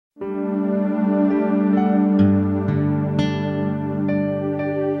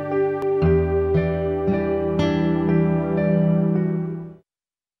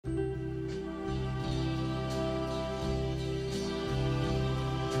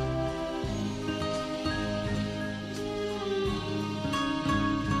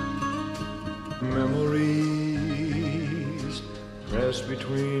Memories pressed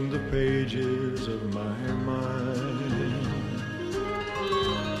between the pages of my mind.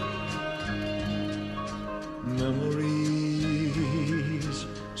 Memories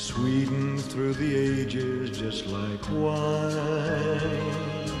sweetened through the ages just like wine.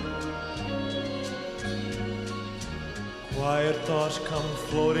 Quiet thoughts come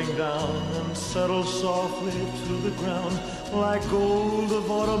floating down and settle softly to the ground like gold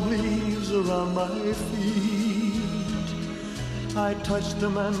of autumn leaves around my feet. I touch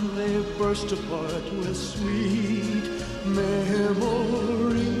them and they burst apart with sweet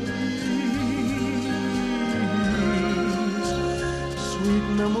memories. Sweet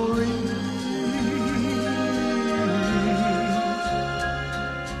memories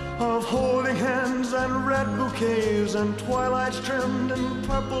of holding hands and red bouquets and twilights trimmed in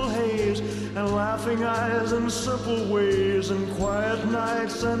purple haze and laughing eyes and simple ways and quiet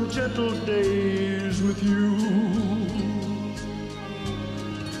nights and gentle days with you.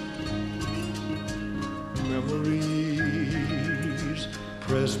 Memories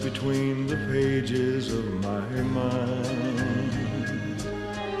pressed between the pages of my mind.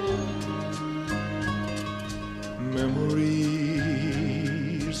 Memories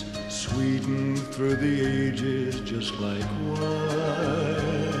sweetened through the ages just like wine.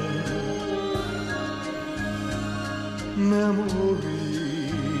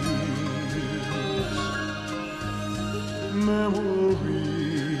 Memories,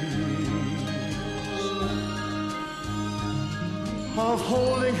 of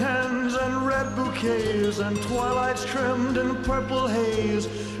holding hands and red bouquets and twilights trimmed in purple haze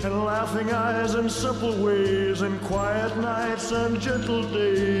and laughing eyes and simple ways and quiet nights and gentle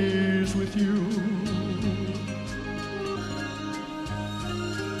days with you.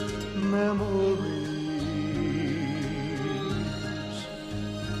 Memories,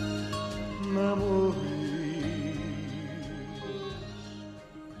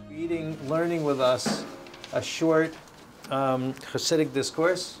 learning with us a short Hasidic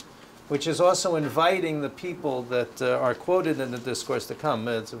discourse, which is also inviting the people that are quoted in the discourse to come.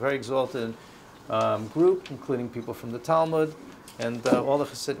 It's a very exalted group, including people from the Talmud and all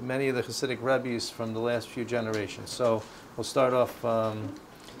the many of the Hasidic rabbis from the last few generations. So we'll start off.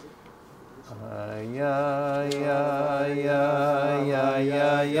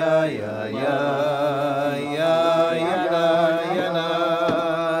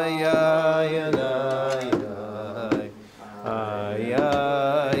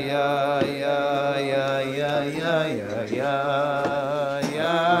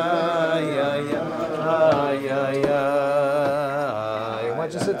 Why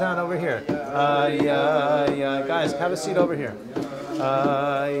don't you sit down over here? Guys, have a seat over here. It's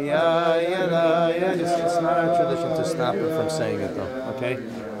not our tradition to stop him from saying it, though. Okay.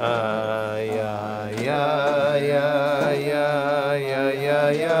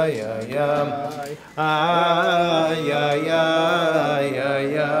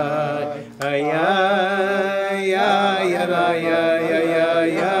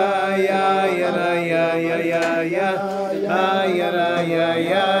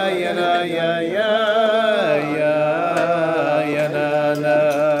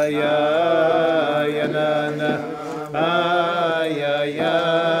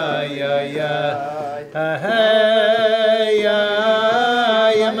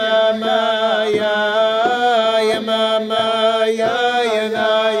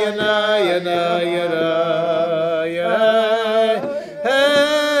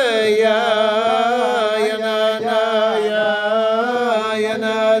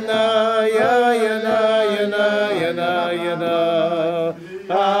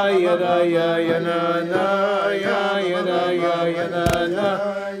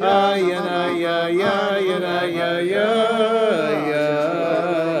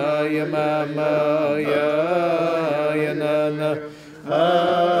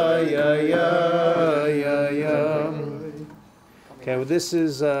 Okay, well, this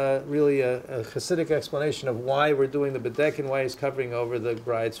is really a Hasidic explanation of why we're doing the bedek and why he's covering over the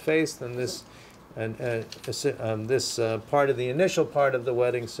bride's face, and this part of the initial part of the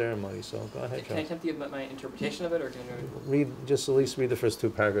wedding ceremony. So go ahead, John. Can I attempt to give my interpretation of it, or can I read? Just at least read the first two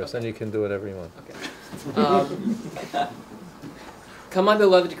paragraphs, okay. Then you can do whatever you want. Okay. Come, my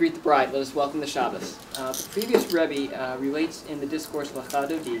beloved, to greet the bride. Let us welcome the Shabbos. The previous Rebbe relates in the discourse Lecha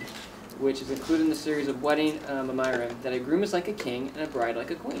Dodi, which is included in the series of wedding Mamirim, that a groom is like a king and a bride like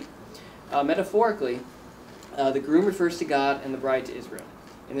a queen. Metaphorically, the groom refers to God and the bride to Israel.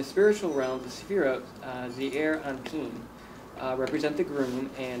 In the spiritual realm, the Sefirot, Ze'er Anpin, represent the groom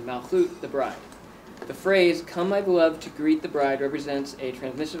and Malchut, the bride. The phrase, "Come my beloved to greet the bride," represents a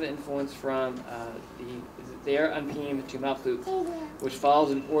transmission of influence from the Zeir Anpin to Malchut, which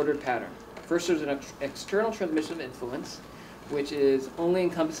follows an ordered pattern. First, there's an external transmission of influence, which is only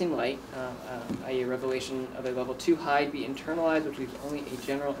encompassing light, i.e. a revelation of a level too high to be internalized, which leaves only a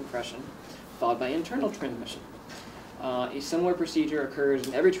general impression, followed by internal transmission. A similar procedure occurs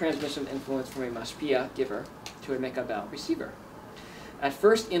in every transmission of influence from a mashpia, giver, to a mekabel, receiver. At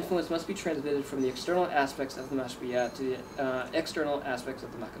first, influence must be transmitted from the external aspects of the mashpia to the external aspects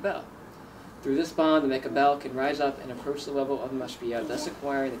of the mekabel. Through this bond, the mekabel can rise up and approach the level of the mashpia, thus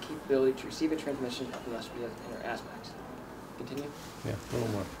acquiring the capability to receive a transmission of the mashpia's inner aspects. Continue? Yeah, a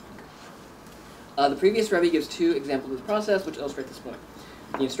little more. The previous Rebbe gives two examples of this process, which illustrate this point.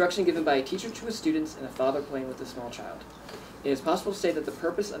 The instruction given by a teacher to his students and a father playing with a small child. It is possible to say that the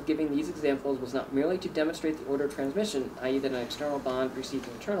purpose of giving these examples was not merely to demonstrate the order of transmission, i.e. that an external bond precedes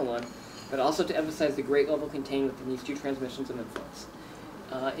an internal one, but also to emphasize the great level contained within these two transmissions of influence.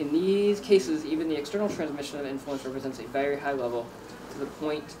 In these cases, even the external transmission of influence represents a very high level, to the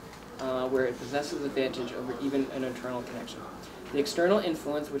point where it possesses advantage over even an internal connection. The external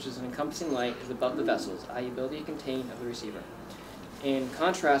influence, which is an encompassing light, is above the vessels, i.e. ability to contain of the receiver. In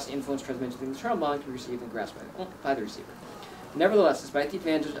contrast, the influence transmitted to the internal bond can be received and grasped by the receiver. Nevertheless, despite the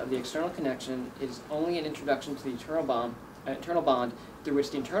advantage of the external connection, it is only an introduction to the internal bond through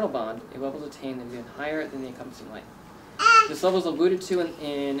which the internal bond, a level is attained that is even higher than the encompassing light. This level is alluded to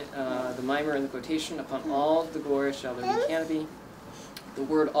in the mimer in the quotation, "Upon all the glory shall there be canopy." The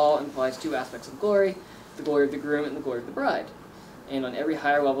word "all" implies two aspects of glory, the glory of the groom and the glory of the bride. And on every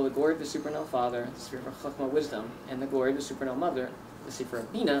higher level, the glory of the supernal father, the sphere of Chachma, wisdom, and the glory of the supernal mother, the sphere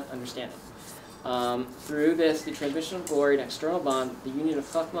of Bina, understanding. Through this, the transmission of glory and external bond, the union of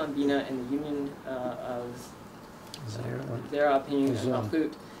Chachma and Bina, and the union of Zeir Anpin and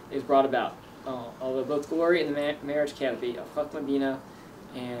Malchut is brought about. Although both glory and the marriage canopy of Chachma, Bina,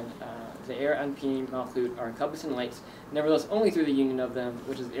 and Zeir Anpin, Malchut are encompassing lights, nevertheless only through the union of them,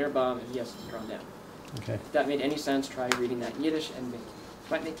 which is air bomb is yes drawn down. Okay. If that made any sense, try reading that in Yiddish, and it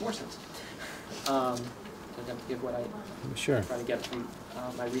might make more sense. To give what I try to get from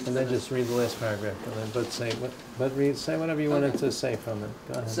my reading. And then just read the last paragraph, and then say whatever you wanted to say from it.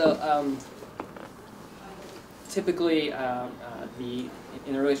 Go ahead. So typically,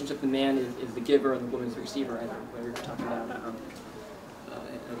 in a relationship, the man is the giver and the woman is the receiver. Right? When we were talking about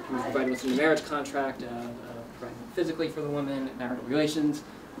providing what's in the marriage contract, providing physically for the woman, marital relations.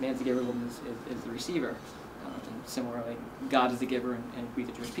 The man's the giver, the woman is the receiver. And similarly, God is the giver, and we,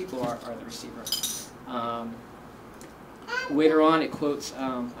 the Jewish people, are the receiver. Later on, it quotes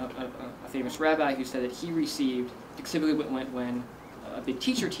a famous rabbi who said that he received, typically when a big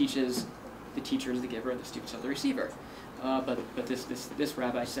teacher teaches, the teacher is the giver and the students are the receiver. But this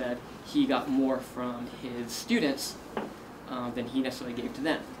rabbi said he got more from his students than he necessarily gave to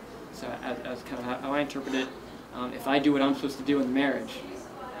them. So as kind of how I interpret it, if I do what I'm supposed to do in the marriage,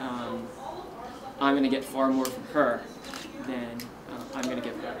 I'm going to get far more from her than I'm going to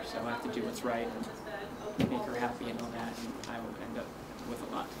give her. So I have to do what's right and make her happy and all that, and I will end up with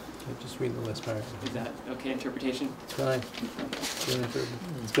a lot. Okay, just read the last paragraph. Is that okay interpretation? It's fine.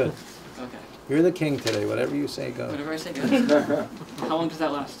 It's good. Okay. You're the king today. Whatever you say goes. Whatever I say goes. How long does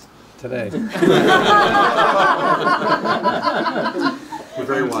that last? Today. You're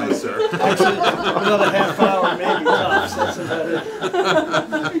very wise, sir. Actually, another half hour, maybe tops. That's about it.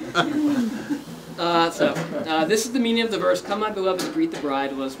 This is the meaning of the verse, "Come, my beloved, to greet the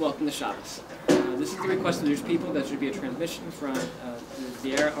bride, let us welcome the Shabbos." This is the request of the Jewish people that should be a transmission from the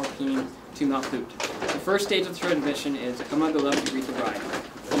Zeir Anpin to Malchut. The first stage of the transmission is, "Come, my beloved, to greet the bride."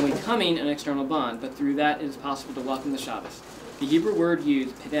 Only coming an external bond, but through that it is possible to welcome the Shabbos. The Hebrew word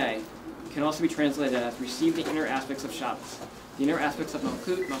used, "pidei," can also be translated as "receive the inner aspects of Shabbos." The inner aspects of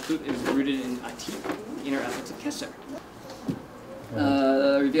Malchut is rooted in Atik, the inner aspects of Keser.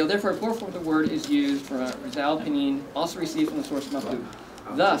 Revealed, therefore, a plural form of the word is used for Zeir Anpin, also received from the source of Malchut.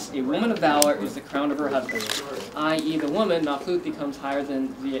 Thus, a woman of valor is the crown of her husband, i.e. the woman, Malchut, becomes higher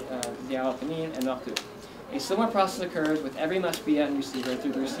than Zeir Anpin and Malchut. A similar process occurs with every mashpia and receiver.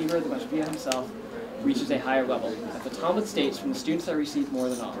 Through the receiver, the mashpia himself reaches a higher level. As the Talmud states, from the students that receive more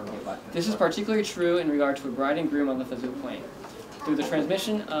than all. This is particularly true in regard to a bride and groom on the physical plane. Through the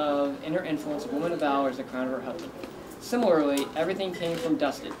transmission of inner influence, a woman of valor is the crown of her husband. Similarly, everything came from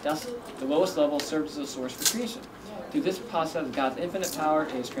dust. Dust, the lowest level, serves as a source for creation. Through this process, God's infinite power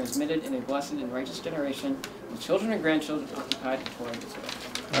is transmitted in a blessed and righteous generation, with children and grandchildren occupied in Torah and Israel.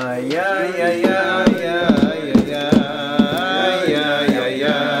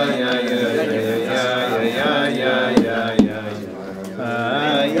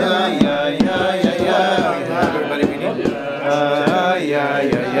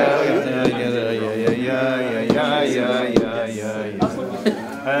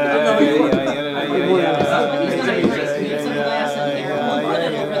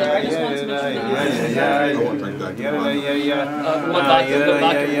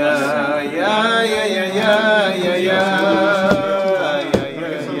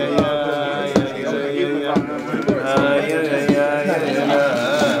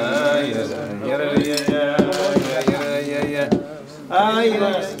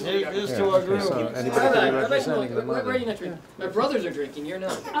 Here's to our group. Why are you not drinking? My brothers are drinking, you're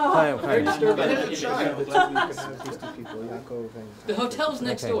not. You're disturbed by that. The hotel's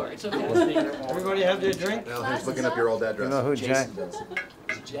next door, it's okay. Everybody have their drink? Now he's looking up your old address. You know who Jack?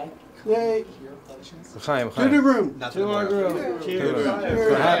 Yay. Chaim, To the room. Not To our group. Cheers.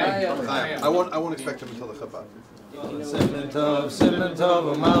 I won't expect him until the chuppah. Simon Tov,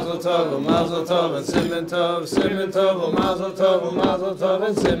 Mazel Tov, Mazel Tov, and Simon Tov, Mazel Tov,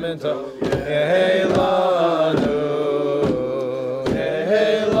 and Simon Tov. Yehei lanu,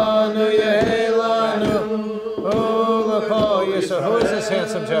 Yehei lanu, Yehei lanu. Oh, Yisrael. Who is this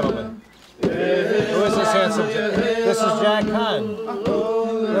handsome gentleman? Who is this handsome gentleman? This is Jack Khan.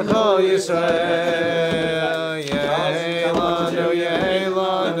 L'chol Yisrael, Yehei lanu, Yehei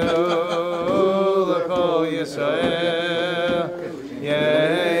lanu. Yisrael,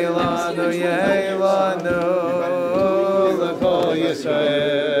 Yehei lanu, Yehei lanu, l'kol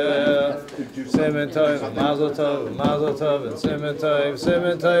Yisrael. Simon Tov, Mazel Tov, Mazel Tov, and Simon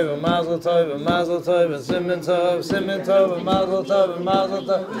Tov, Mazel Tov, Mazel Tov, and Simon Tov, Mazel Tov, Mazel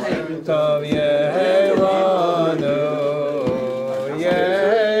Tov, Tov Yehei lanu,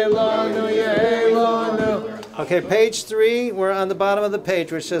 Yehei lanu, Yehei lanu. Okay, page 3, we're on the bottom of the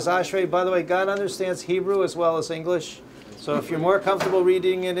page, which says Ashrei. By the way, God understands Hebrew as well as English. So if you're more comfortable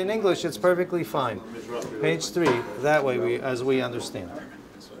reading it in English, it's perfectly fine. Page 3, that way as we understand.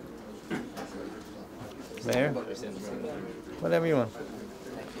 There? Whatever you want.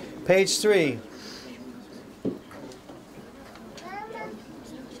 Page 3.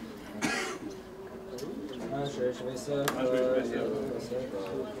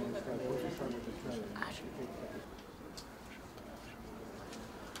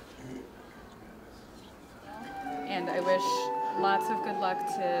 And I wish lots of good luck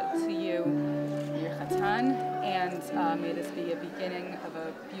to you, your Chatan, and may this be a beginning of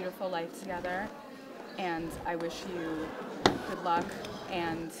a beautiful life together. And I wish you good luck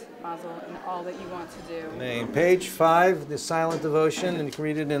and mazel in all that you want to do. Amen. Page 5, the silent devotion, and you can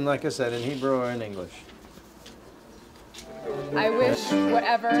read it in, like I said, in Hebrew or in English. I wish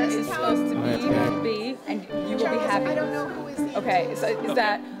whatever is supposed to be, and you will be happy. I don't know who is the Okay, so is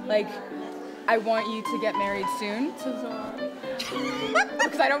that like, I want you to get married soon to Zohar?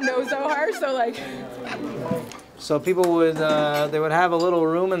 Because I don't know Zohar, so like. So people would, they would have a little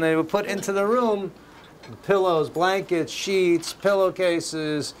room, and they would put into the room pillows, blankets, sheets,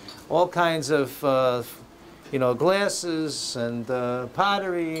 pillowcases, all kinds of, glasses and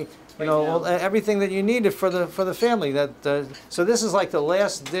pottery, everything that you needed for the family. So this is like the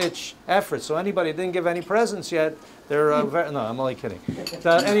last ditch effort. So anybody didn't give any presents yet, they're no, I'm only kidding.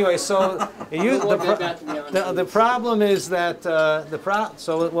 Anyway, so the problem is that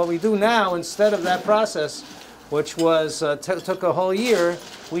so what we do now, instead of that process, which was took a whole year,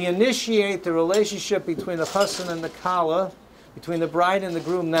 we initiate the relationship between the chassan and the kala, between the bride and the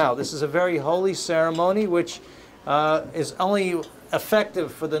groom now. This is a very holy ceremony, which is only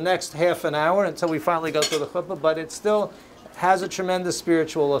effective for the next half an hour until we finally go through the chuppah, but it still has a tremendous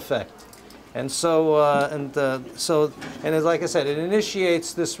spiritual effect. And so, and like I said, it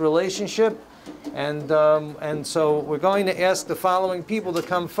initiates this relationship, and so we're going to ask the following people to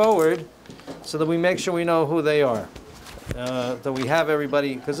come forward, so that we make sure we know who they are, that we have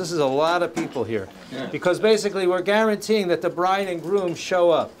everybody, because this is a lot of people here. Because basically we're guaranteeing that the bride and groom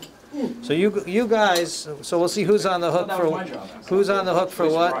show up. So you guys, so we'll see who's on the hook for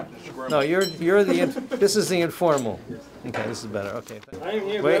what. No, you're the this is the informal. Okay, this is better. Okay.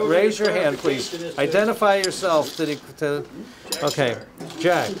 Wait, raise your hand, please. Identify yourself okay,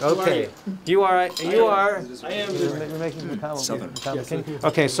 Jack. Okay, you are. I am. We're making the comment.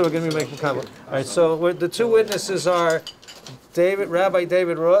 Okay, so we're going to be making comment. All right. So the two witnesses are Rabbi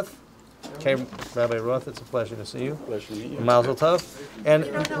David Roth. Okay, Rabbi Roth, it's a pleasure to see you. Pleasure to meet you. Mazel tov. And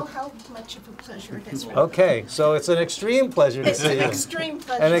you don't know how much of a pleasure it is. Okay, so it's an extreme pleasure to see you. Extreme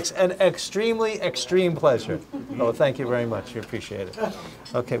pleasure. An extremely extreme pleasure. Oh, thank you very much. We appreciate it.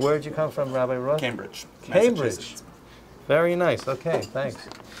 Okay, where did you come from, Rabbi Roth? Cambridge. Cambridge. Very nice. Okay, thanks.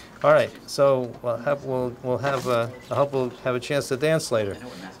 All right, so I hope we'll have a chance to dance later.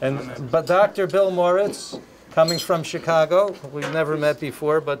 But Dr. Bill Moritz, coming from Chicago. We've never met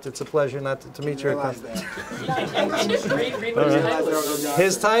before, but it's a pleasure to meet you. Read what your title is.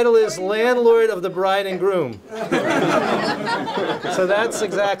 His title is Landlord of the Bride and Groom. So that's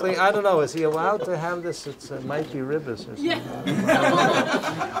exactly, I don't know, is he allowed to have this? It might be ribbis or something.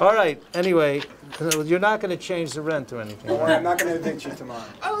 Yeah. All right, anyway, you're not going to change the rent or anything. Don't worry, I'm not going to evict you tomorrow.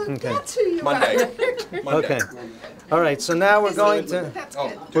 Oh, Okay. that's who you Monday. are. Okay. All right, so now we're going to... That's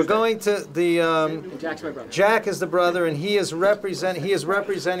good. We're going to the Jack's my brother. Jack is the brother, and he is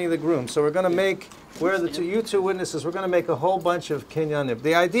representing the groom. So we're going to make you two witnesses. We're going to make a whole bunch of kinyanim.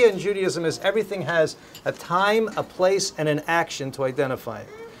 The idea in Judaism is everything has a time, a place, and an action to identify it.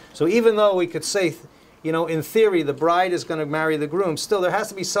 So even though we could say, in theory, the bride is going to marry the groom, still there has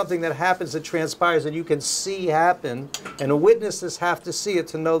to be something that happens, that transpires, that you can see happen, and witnesses have to see it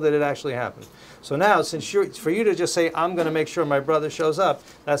to know that it actually happened. So now, for you to just say, I'm going to make sure my brother shows up,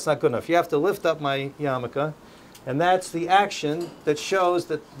 that's not good enough. You have to lift up my yarmulke, and that's the action that shows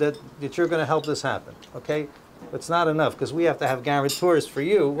that you're going to help this happen, okay? It's not enough, because we have to have guarantors for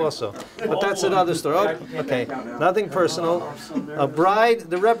you also. But that's another story. Okay, nothing personal.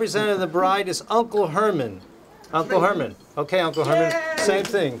 The representative of the bride is Uncle Herman. Uncle Herman. Okay, Uncle Herman. Same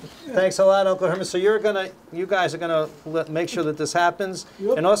thing. Thanks a lot, Uncle Herman. So you guys are gonna make sure that this happens,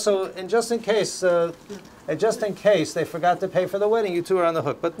 and also, and just in case they forgot to pay for the wedding, you two are on the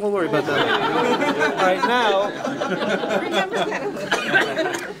hook. But we'll worry about that. All right, now. Remember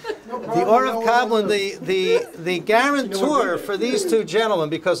that. The Or of Kablan, the guarantor for these two gentlemen,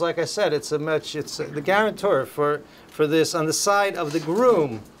 because like I said, the guarantor for this on the side of the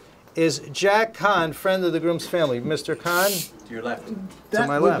groom is Jack Kahn, friend of the groom's family. Mr. Kahn? To your left. To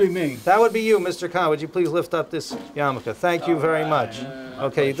my left. That would be me. That would be you, Mr. Kahn. Would you please lift up this yarmulke? Thank you very much.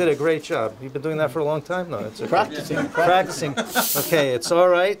 Okay, you did a great job. You've been doing that for a long time? No, it's okay. Practicing. Okay, it's all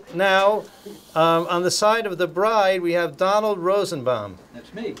right. Now, on the side of the bride, we have Donald Rosenbaum.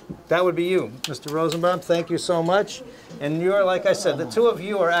 That's me. That would be you, Mr. Rosenbaum. Thank you so much. And you're, like I said, the two of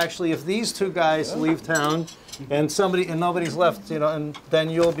you are actually, if these two guys leave town, and nobody's left, and then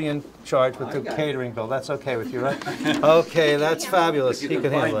you'll be in charge with the catering bill. That's okay with you, right? Okay, that's fabulous. He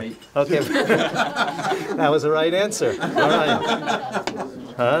can handle it. Okay, that was the right answer. All right.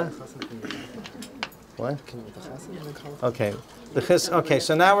 Huh? What? Okay. Okay.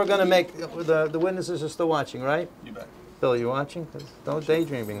 So now we're going to make the witnesses are still watching, right? You bet. Bill, you watching? Don't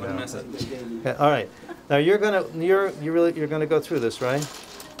daydreaming now. Okay, all right. Now you're gonna go through this, right?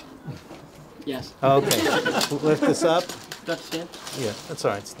 Yes. Okay. Lift this up. Do I have to stand? Yeah, that's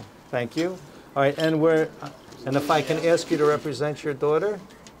all right. Thank you. All right, and if I can ask you to represent your daughter.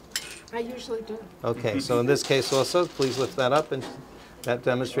 I usually do. Okay, so in this case also, please lift that up, and that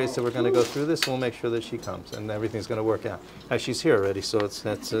demonstrates that we're going to go through this, and we'll make sure that she comes, and everything's going to work out. Now, she's here already, so it's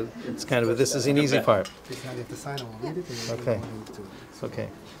kind of this is an easy part. Okay. Okay.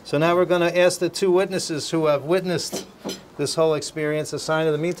 So now we're going to ask the two witnesses who have witnessed this whole experience a sign.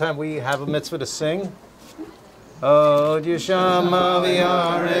 In the meantime, we have a mitzvah to sing. Oh, Yishama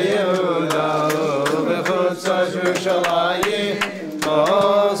v'yare Yehuda v'chutza Yerushalayim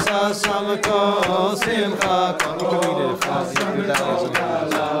oh, sasamako simcha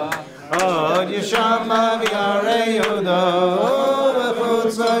oh, Yishama v'yare Yehuda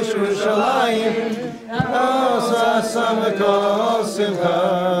v'chutza Yerushalayim oh, sasamako simcha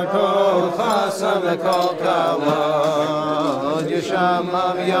kol chasam kol kala Yishama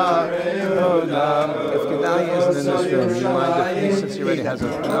v'yare Yehuda. If Gedalia isn't in this room, do you mind if he, since he already has a...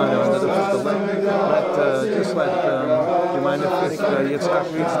 do you mind if Yitzchak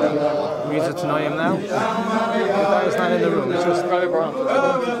reads it to Noam now? Gedalia's not in the room, it's just...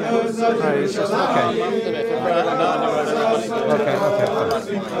 Alright, it's just...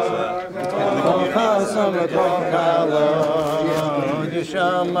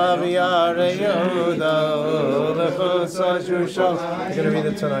 You're going to read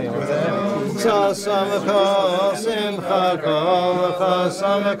it to Noam, okay? Sasamako simcha kol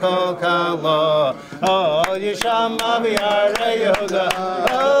chasamako kala oh Yishama v'yare Yehuda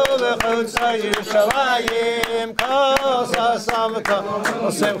oh v'chutza Yerushalayim kol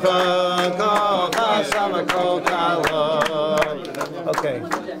sasamako simcha kol chasamako kala. Okay.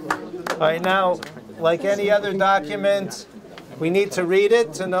 All right, now, like any other document, we need to read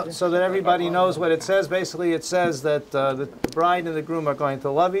it so that everybody knows what it says. Basically, it says that the bride and the groom are going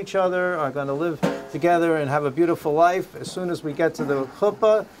to love each other, are going to live together and have a beautiful life. As soon as we get to the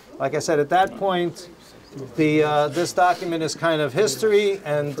chuppah, like I said, at that point, this document is kind of history,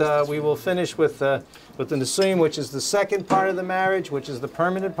 and we will finish with the nisuim, which is the second part of the marriage, which is the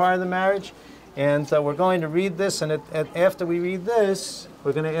permanent part of the marriage. And we're going to read this, and after we read this,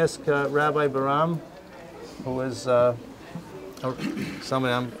 we're going to ask Rabbi Baram who is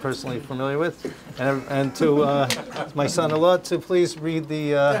someone I'm personally familiar with, and to my son-in-law to please read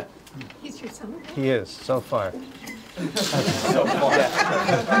the. He's your son. He is so far.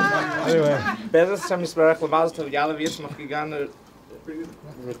 Anyway. Bezos Hashem Yisbarach Lamaz Tov Yalav Yismach Gigan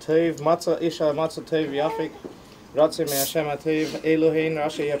Retiv Matzah Isha Matzah Tov Yafik Ratzim Hashem Ativ Elohein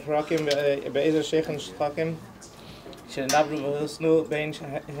Rashi Yaprakim Be'ezer Sheikhan Shtakim Shenabru V'Husnu Bein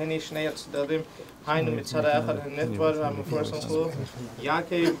Heni Shnei Tzdadim Hainu Mitzada Echad HaNitvar HaMeforsim Chlu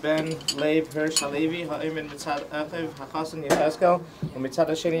Yaakov Ben Leib Hirsch Halevi Ha'emin Mitzad Echiv HaChasan Yecheskel U'Mitzad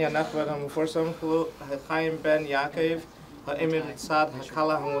HaSheni HaNachvar HaMeforsim Chlu Chaim Ben Yaakov Ha'emin Mitzad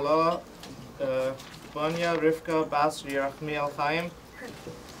HaKala HaMulah Bonya Rivka Bas Yerachmiel Chaim.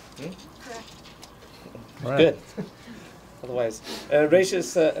 Right. Good. Otherwise,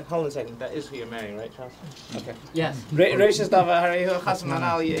 Rashis, hold on a second. That is who you're marrying, right, Charles? Okay. Yes. Rashis Dava Harihu Chasam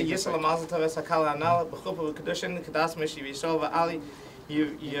Hanal Yisrael Mazel Tov Es Hakal Hanal B'chupa V'Kedushin Kedas Mishi V'Yisrael V'Ali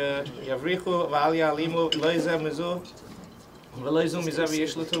Yavrichu V'Ali Alimu Loize Mizu V'Loizu Mize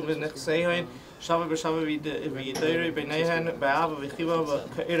V'Yishlutu V'Nechseihoin Shava B'Shava V'Yideri B'Neihen B'Ava V'Chiva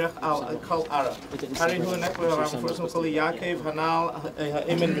V'Ka'irach Al Kol Ara Harihu Nekwa V'Amfursim Koli Yaakov Hanal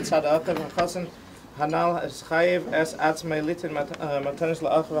Ha'Imin Mitzad Akav HaChasan Hanal Chayev Es Atzmei Litin Matanis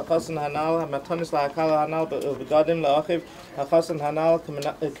La'achiv HaChasan Hanal Matanis La'akal Hanal B'Gadim La'achiv HaChasan Hanal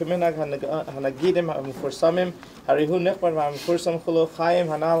Keminag Hanagidim HaMufursamim Harihu Nechbar HaMufursam Chulu Chayim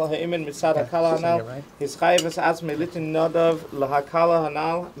Hanal Ha'imin Mitzad HaKala Hanal His Chayev Es Atzmei Litin Nadav La'akala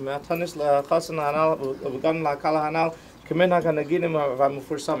Hanal Matanis La'achasan Hanal B'Gadim La'akala Hanal Keminag Hanagidim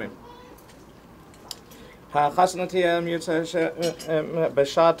HaMufursamim החסנתי יוצא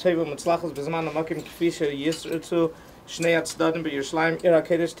בשעה טבע מוצלחת בזמן המקים כפי שיסרצו שני הצדדים בירושלים עיר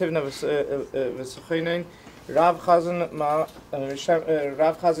הקדש תבנה וסוכנין רב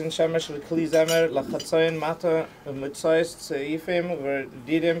חזן שמש וכלי זמר לחצוין מטה מצויס צעיפים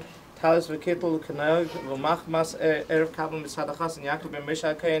ודידים טלס וקיטל כנוג ומחמס ערב קבל מצד החסן יעקב בן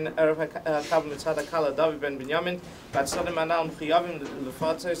מישה כהן ערב קבל מצד הקהל דוד בן בנימין והצדדים הנ"ל מחויבים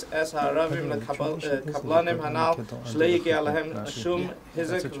לפוצץ אס הערבים לקבלנים הנ"ל שלא יגיע להם שום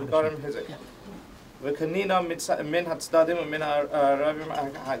היזק וגורם היזק וכנינה מן הצדדים ומן הערבים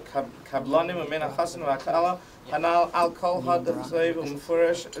הקבלנים ומן החסן והקהל הנ"ל על כל הדצויב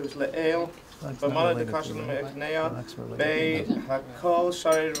ומפורש לעיל במונה דקשן מקניה בהכל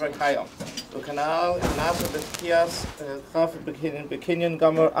שריר וקיים וכנ"ל נעשה בתקיעס חף בקניין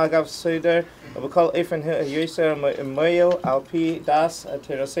גמור אגב סדר ובכל איפן היוסר מויל על פי דס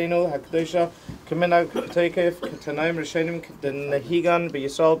תרסנו הקדושה כמנהג תקף כתנאים ראשונים כדנהיגן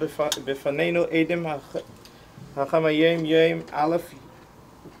בישראל בפנינו עדים החמיים יום א'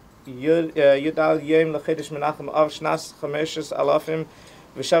 י"ד יום לחידש מנחם אב שנת 5,000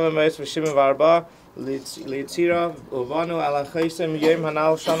 ו-774 ליצירה ובנו על החסם יום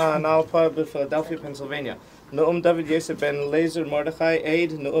הנ"ל שנה הנ"ל פה בפילדלפיה פנסילבניה נאום דוד יוסף בן לייזר מרדכי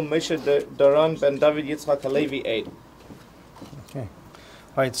עד נאום משה דורון בן דוד יצחק הלוי עד. Okay.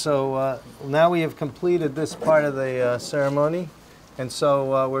 All right, so now we have completed this part of the ceremony, and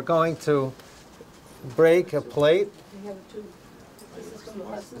so we're going to break a plate.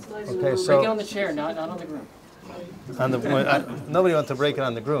 Okay, so Break it on the chair, not on the groom. Nobody wants to break it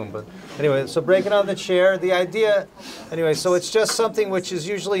on the groom, but anyway, so break it on the chair. The idea, anyway, so it's just something which is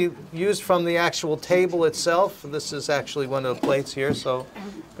usually used from the actual table itself. This is actually one of the plates here, so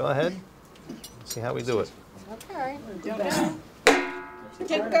go ahead. Let's see how we do it. Okay.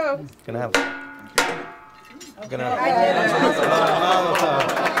 Get go. Gonna have.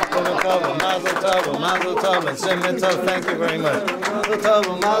 Mazel tov, and simon tov. Thank you very much.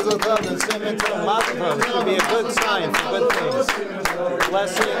 Mazel tov, and simon tov. Mazel tov. It should be a good sign for good things.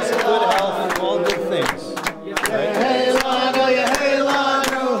 Blessings, good health, all good things. Yehelanu,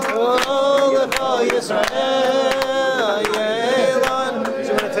 Yehelanu, oh, Yisrael, Yehelanu. So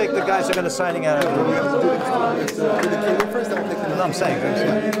we're going to take the guys who are going to signing out. No, I'm saying.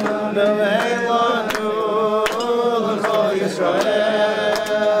 Yehelanu, oh, Yisrael.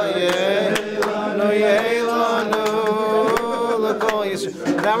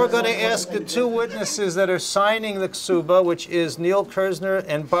 Now we're going to ask the two witnesses that are signing the ksuba, which is Neil Kersner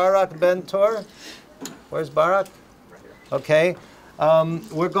and Barak Ben-Tor. Where's Barak? Okay.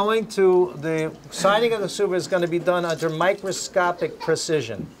 We're going to, the signing of the ksuba is going to be done under microscopic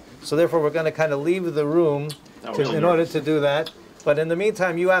precision. So therefore we're going to kind of leave the room in order to do that. But in the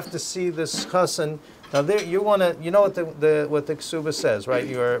meantime, you have to see this chassan. Now, there, you want to, you know what the ksuba says, right?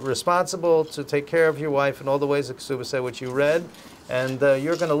 You are responsible to take care of your wife in all the ways the ksuba said, which you read, and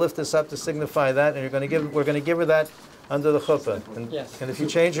you're going to lift this up to signify that, and we're going to give her that under the chuppah. Yes. And if you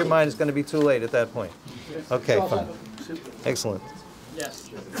change your mind, it's going to be too late at that point. Okay, fine. Excellent. Yes.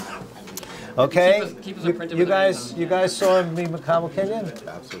 Okay, Keep us apprinted you with the guys saw me Makabel Kenyan?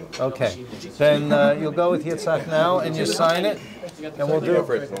 Absolutely. Okay, then you'll go with Yitzhak now and you sign it, and we'll do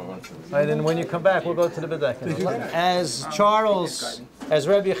it. Right, and when you come back, we'll go to the Bedekin. As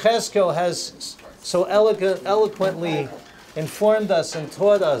Rabbi Cheskel has so eloquently informed us and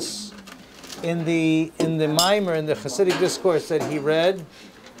taught us in the Maimer, in the Hasidic discourse that he read,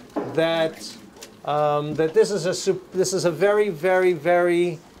 that this is a very, very,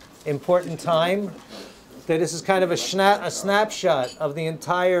 very important time. That this is kind of a snapshot of the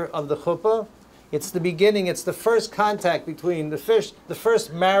entire of the chuppah. It's the beginning. It's the first contact between the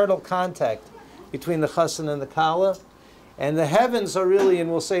first marital contact between the chassan and the kala, and the heavens are really, and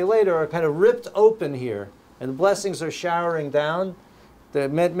we'll say later, are kind of ripped open here, and the blessings are showering down.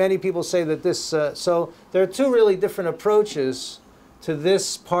 Many people say that this. So there are two really different approaches to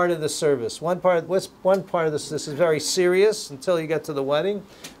this part of the service. One part of this is very serious until you get to the wedding.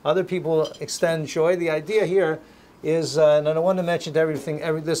 Other people extend joy. The idea here is, and I want to mention to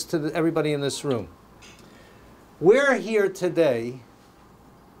everybody in this room. We're here today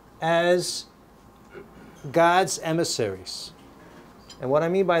as God's emissaries. And what I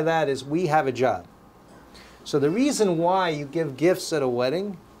mean by that is we have a job. So the reason why you give gifts at a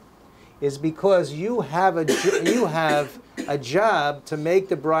wedding is because you have a job to make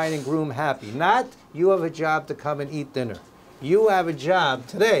the bride and groom happy. Not you have a job to come and eat dinner. You have a job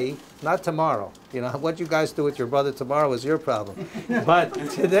today, not tomorrow. You know, what you guys do with your brother tomorrow is your problem. But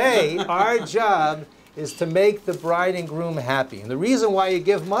today, our job is to make the bride and groom happy. And the reason why you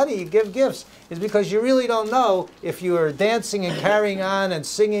give money, you give gifts, is because you really don't know if you are dancing and carrying on and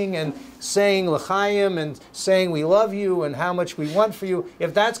singing and saying l'chaim and saying we love you and how much we want for you,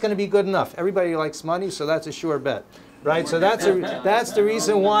 if that's going to be good enough. Everybody likes money, so that's a sure bet. Right? So that's the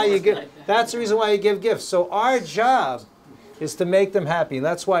reason why you give gifts. So our job is to make them happy. And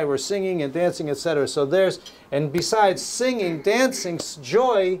that's why we're singing and dancing, etc. So and besides singing, dancing,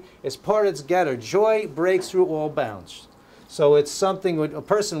 joy is part of its getter. Joy breaks through all bounds. So it's something, a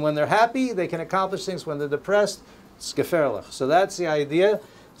person, when they're happy, they can accomplish things. When they're depressed, it's geferlich. So that's the idea.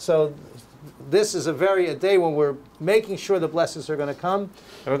 So this is a day when we're making sure the blessings are going to come.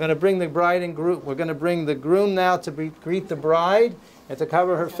 And we're going to bring the bride and groom. We're going to bring the groom now to greet the bride and to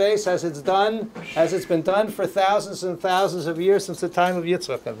cover her face, as it's been done for thousands and thousands of years since the time of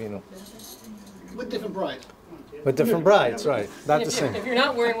Yitzchak Avinu. With different brides. With different brides, right? Not the same. If you're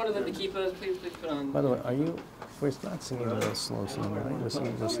not wearing one of the kippas, please put on. By the way, we're not singing a little slow song, right? We're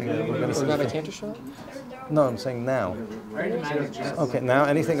singing. We're going to sing. Is that a cantor shot? No, I'm saying now. Okay, now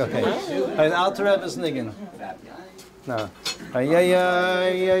anything? Okay. And Alter Rebbe is niggin. No. Do you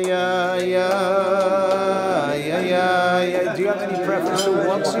have any preference who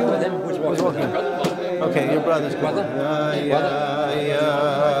walks you? Who's walking? Okay, your brother's brother.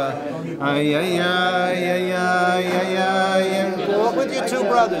 Walk with your two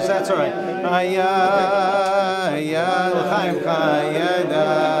brothers. That's all right.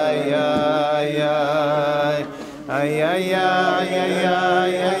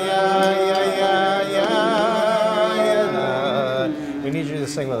 We need you to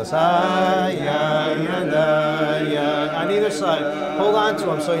sing with us. On either side. Hold on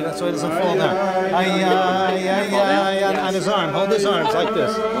to him so he doesn't fall down. On his arm. Hold his arms like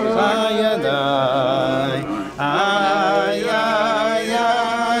this.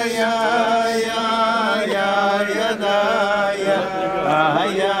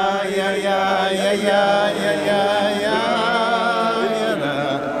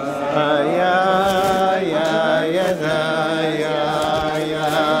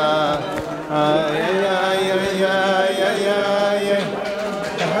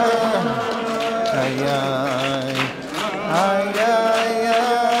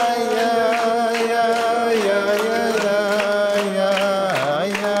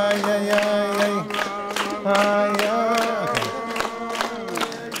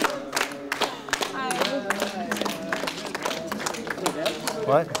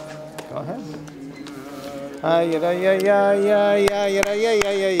 What? Go ahead.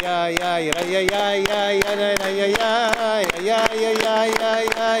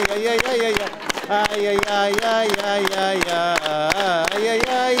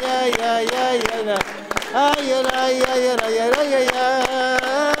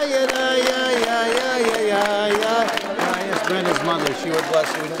 Brenna's mother, she would bless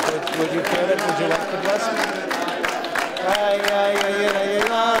you. Would you care that? Would you like to bless me?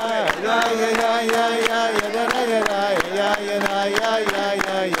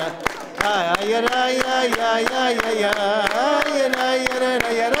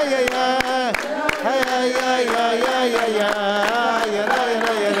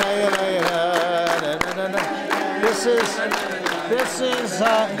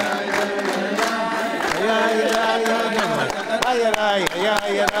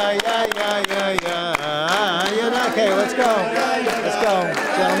 Okay, let's go. Let's go,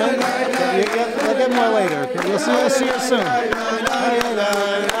 gentlemen. We'll get more later. We'll see you soon.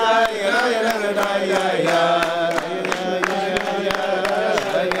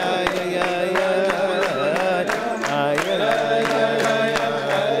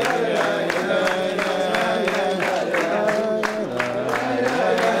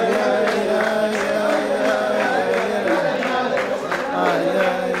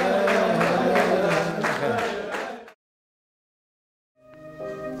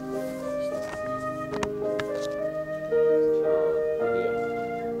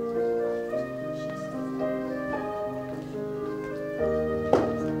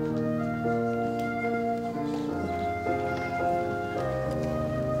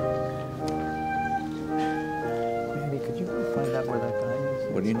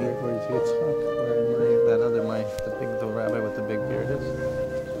 What do you need? Where is Yitzchak? Where the rabbi with the big beard is?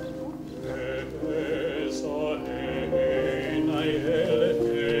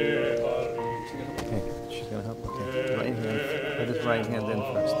 Okay, she's gonna help. Okay, right hand. Put his right hand in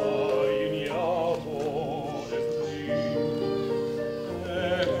first.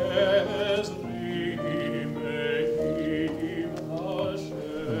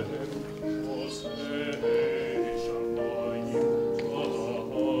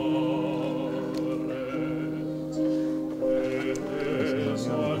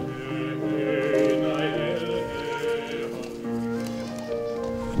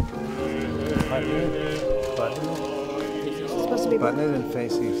 Button it and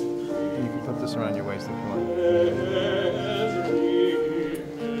face east. And you can put this around your waist if you want.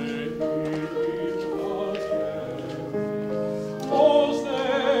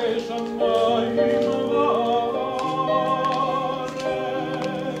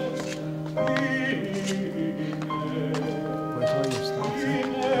 Where's all your stuff?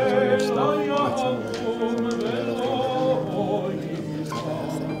 Where's all your stuff?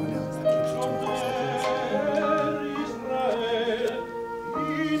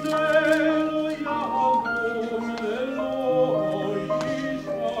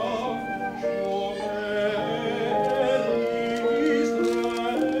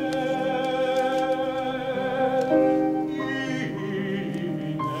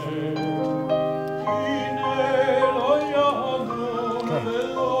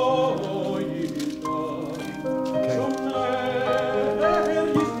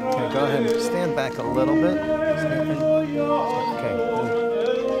 Stand back a little bit. Okay.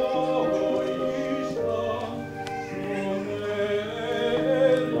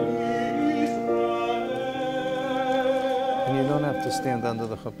 And you don't have to stand under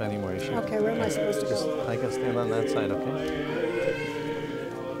the chuppah anymore. Okay, where am I supposed to go? I can stand on that side, okay?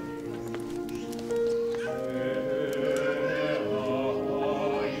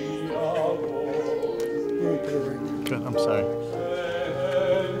 Good, I'm sorry.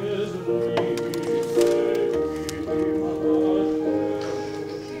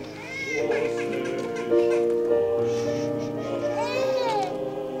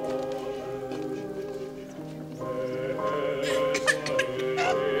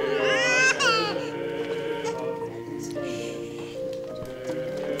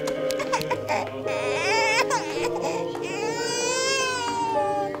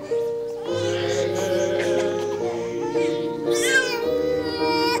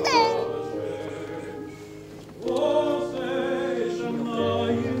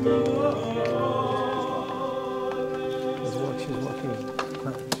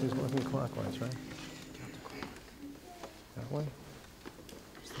 She's walking clockwise, right? That way?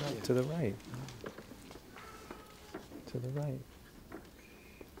 To the right. To the right.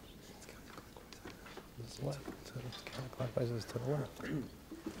 What? Counterclockwise is to the left.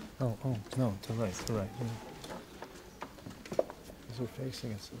 Oh, no, to the right, to the right. Because we're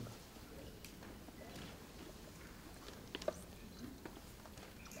facing it.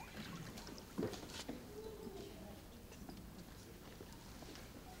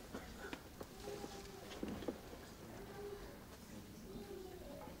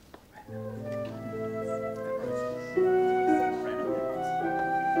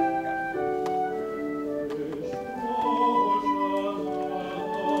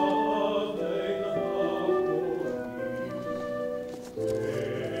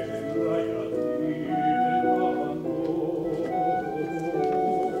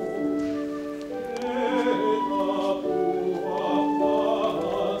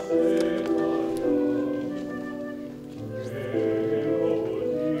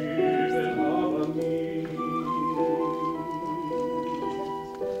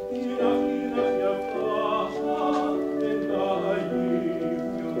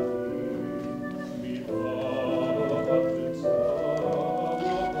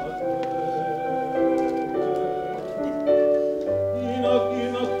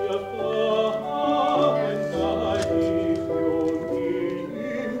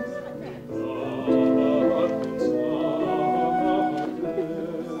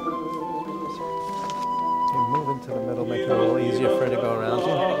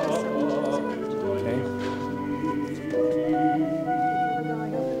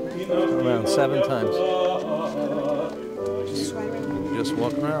 Around 7 times. Just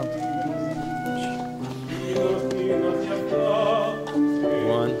walk around.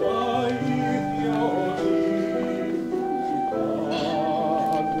 1.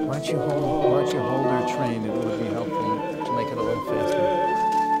 Why don't you hold her train? It would be helpful to make it a little faster.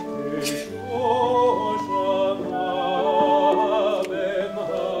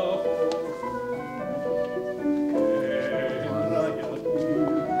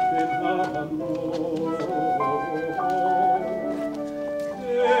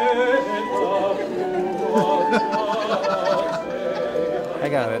 I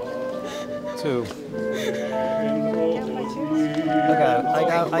got it. 2.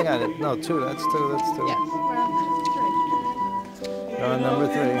 I got it. No, 2. That's 2. That's 2. Yes. You're on number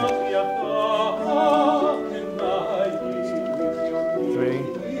 3. 3.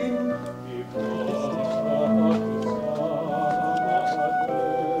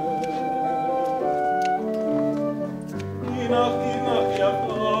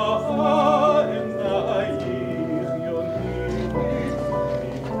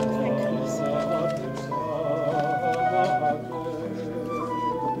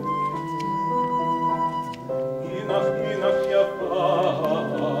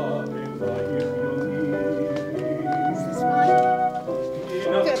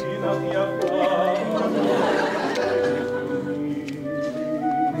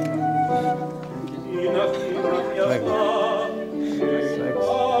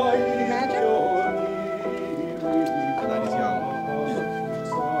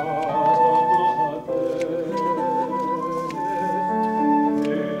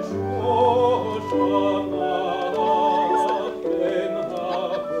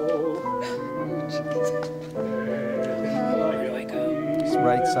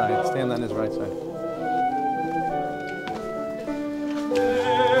 Right side. Stand on his right side.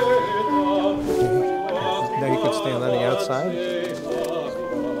 Now you can stand on the outside.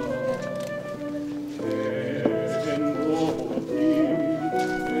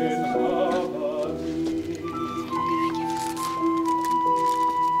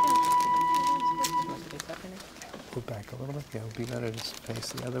 Go back a little bit. Yeah, it would be better to face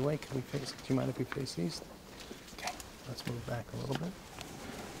the other way. Can we face? Do you mind if we face east? Okay. Let's move back a little bit.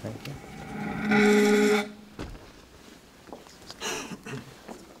 Thank you.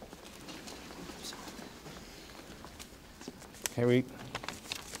 Okay,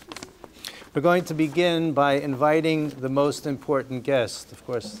 we're going to begin by inviting the most important guest. Of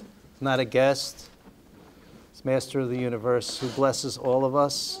course, not a guest. It's Master of the Universe who blesses all of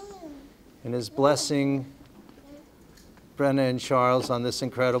us and is blessing Brenna and Charles on this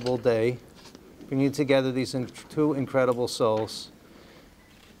incredible day, bringing together these two incredible souls.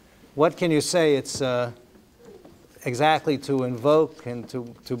 What can you say? It's exactly to invoke and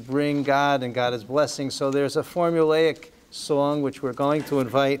to bring God and God's blessing. So there's a formulaic song which we're going to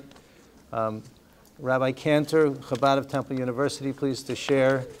invite Rabbi Cantor, Chabad of Temple University, please to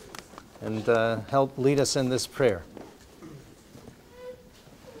share and help lead us in this prayer.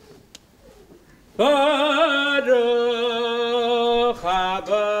 Baruch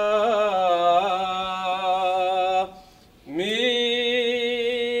haba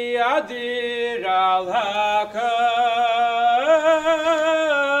mi adir al hakayl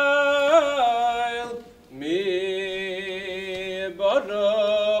mi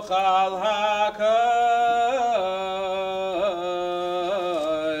baruch al hakayl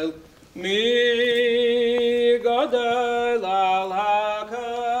mi gadol al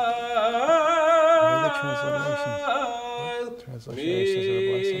Translations of the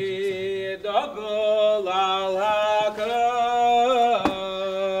blessings. double al hakayl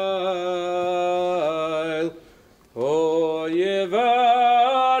o yevarech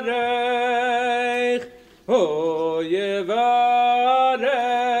o yevarech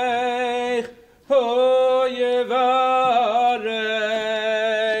o yevarech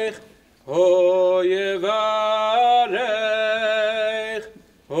o yevarech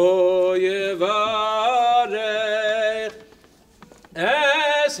o yevarech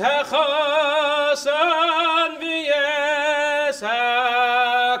es hachasan v'es hakala.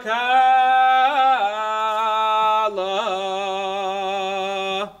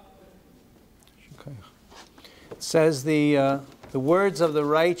 It says the words of the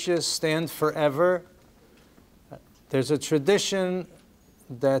righteous stand forever. There's a tradition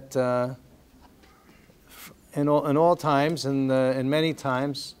that in all times and in many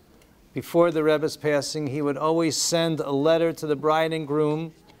times, before the Rebbe's passing, he would always send a letter to the bride and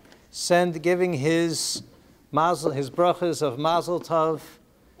groom, giving his brachas of Mazel Tov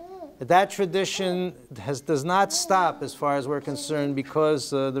that tradition does not stop as far as we're concerned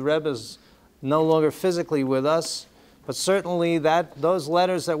because the Rebbe is no longer physically with us, but certainly those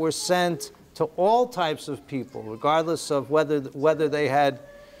letters that were sent to all types of people, regardless of whether the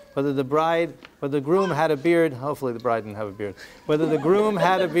groom had a beard, hopefully the bride didn't have a beard, whether the groom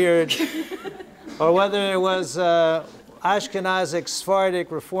had a beard, or whether it was Ashkenazic,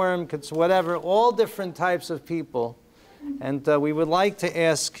 Sephardic, Reform, whatever, all different types of people. And we would like to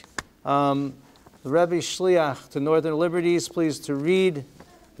ask the Rebbe Shliach to Northern Liberties, please, to read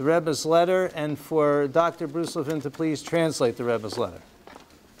the Rebbe's letter, and for Dr. Bruce Levin to please translate the Rebbe's letter.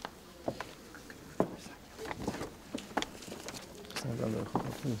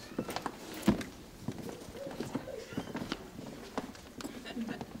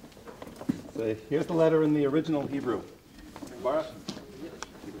 So here's the letter in the original Hebrew. Baruch.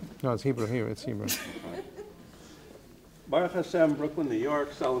 No, it's Hebrew here. It's Hebrew. Baruch Hashem, Brooklyn, New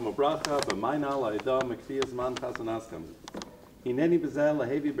York. Shalom ubracha, b'mayna la'edah mekfiyas man chasanaskam. Hineni b'zeh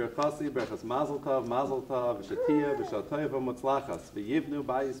lahevi berchasi berchas mazel tov v'shatiyah v'shatov v'mutzlachas v'yivnu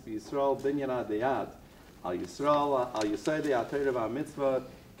bayis b'Yisrael binyana deyad al Yisrael al Yisrael ha'torah v'amitzvah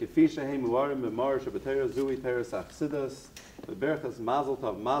kefi shehem muarim b'mor shabbatorah zui teres achsidus v'berchas mazel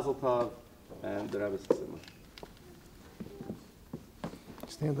tov and the Rebbe's Simon.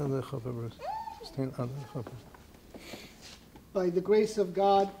 Stand on the chuppah, Bruce. Stand on the chuppah. By the grace of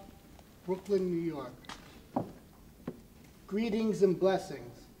God, Brooklyn, New York. Greetings and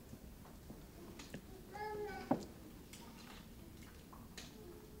blessings.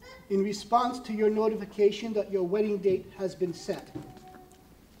 In response to your notification that your wedding date has been set,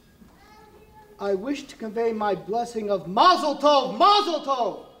 I wish to convey my blessing of Mazel Tov, Mazel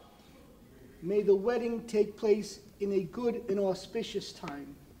Tov! May the wedding take place in a good and auspicious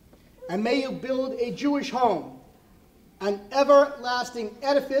time, and may you build a Jewish home, an everlasting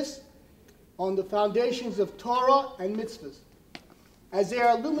edifice on the foundations of Torah and mitzvahs, as they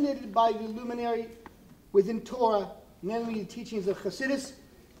are illuminated by the luminary within Torah, namely the teachings of Chassidus,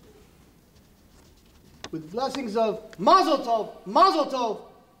 with blessings of Mazel Tov,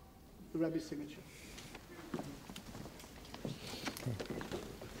 the Rebbe's signature.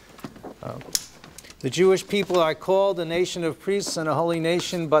 The Jewish people are called a nation of priests and a holy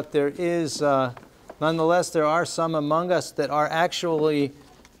nation, but there is, nonetheless, there are some among us that are actually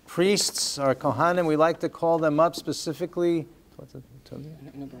priests or Kohanim. We like to call them up specifically. What's it?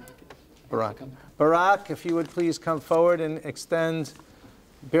 Barak. Barak, if you would please come forward and extend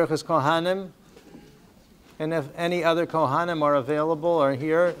Birchas Kohanim. And if any other Kohanim are available or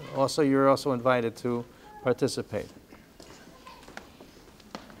here, also you're also invited to participate.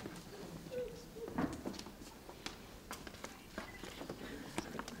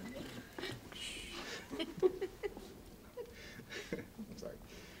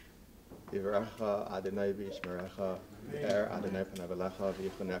 Yivracha Adonai v'yishmerecha, v'er Adonai panav elecha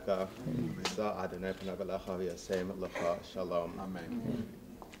v'yichunecha, v'yisa Adonai panav elecha v'yasem lecha shalom. Amen.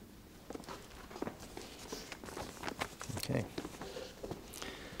 Okay.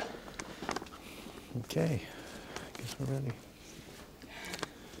 Okay. I guess we're ready.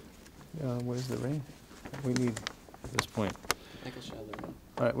 Where's the ring? We need at this point.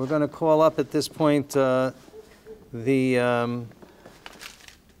 All right, we're going to call up at this point the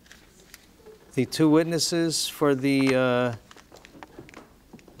two witnesses for the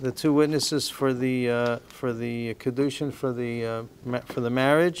kedushin for the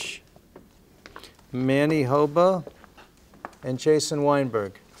marriage, Manny Hoba and Jason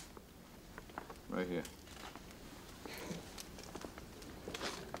Weinberg. Right here.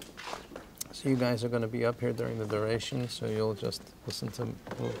 So you guys are going to be up here during the duration, so you'll just listen to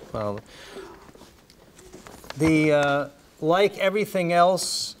follow. Like everything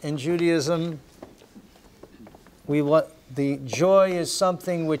else in Judaism, the joy is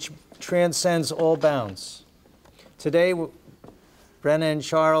something which transcends all bounds. Today, Brenna and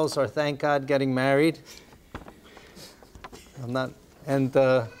Charles are, thank God, getting married.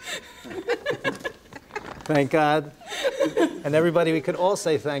 Thank God. And everybody, we could all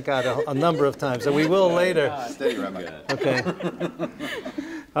say thank God a number of times, and we will later. Steady, Rabbi. Okay.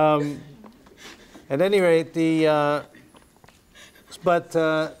 At any rate,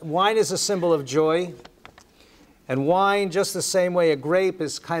 wine is a symbol of joy. And wine, just the same way a grape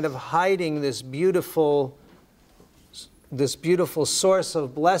is kind of hiding this beautiful source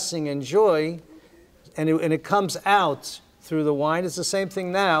of blessing and joy, and it comes out through the wine. It's the same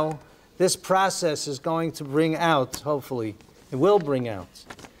thing now. This process is going to bring out, hopefully, it will bring out,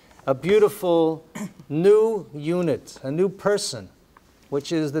 a beautiful new unit, a new person,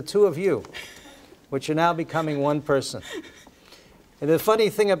 which is the two of you, which are now becoming one person. And the funny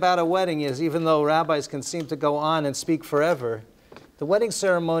thing about a wedding is, even though rabbis can seem to go on and speak forever, the wedding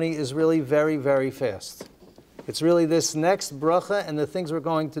ceremony is really very, very fast. It's really this next bracha and the things we're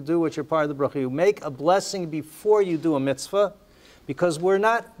going to do, which are part of the bracha. You make a blessing before you do a mitzvah, because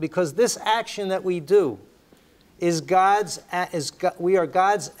this action that we do is we are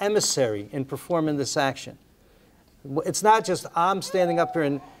God's emissary in performing this action. It's not just I'm standing up here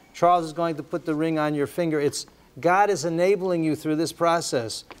and Charles is going to put the ring on your finger. It's God is enabling you through this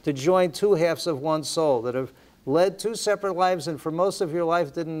process to join two halves of one soul that have led two separate lives and for most of your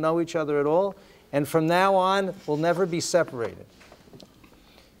life didn't know each other at all, and from now on will never be separated.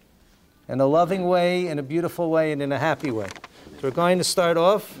 In a loving way, in a beautiful way, and in a happy way. So we're going to start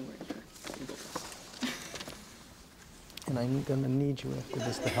off. And I'm going to need you after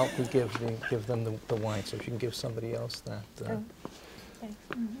this to help me give them the wine. So if you can give somebody else that.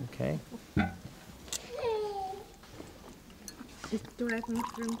 Okay. Do I have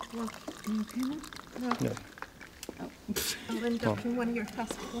enough room to walk in the table? No. I'll end up in one of your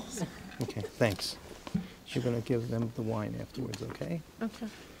hospitals. Okay, thanks. You're going to give them the wine afterwards, okay? Okay.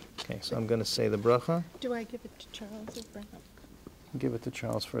 Okay, so I'm going to say the bracha. Do I give it to Charles or Brenna? Give it to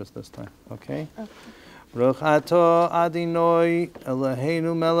Charles first this time, okay? Okay. Baruch atah Adonai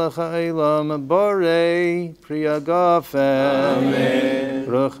Eloheinu melech ha'olam borei pri hagafen. Amen.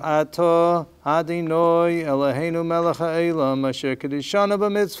 Baruch atah Adonai Eloheinu melech ha'olam asher kedishanu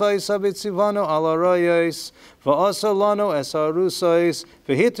b'mitzvahs habitzivanu al harayos v'asa lanu es harusos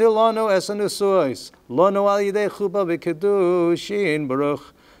v'hitil lanu es hanusos lanu al yidei chuba v'kedushin.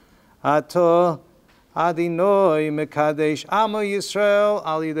 Baruch atah Adonai mekadesh Amo Yisrael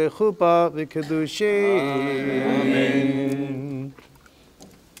al yidei chuppah v'kedushin.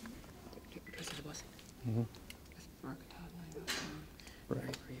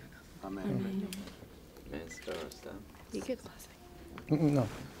 Amen. Amen. You give blessing. No,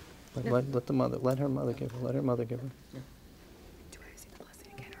 let the mother. Let her mother give her. Let her mother give her. Do I say the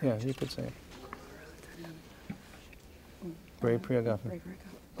blessing again? Yeah, you could say it. Brei pri hagafen.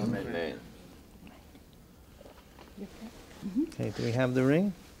 Amen. Okay, do we have the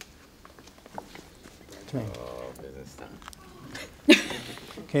ring? Okay.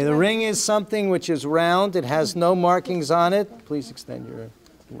 Okay, the ring is something which is round. It has no markings on it. Please extend your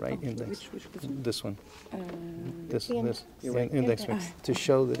right index. This one. This index finger, to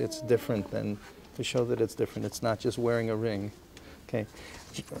show that it's different than it's not just wearing a ring. Okay.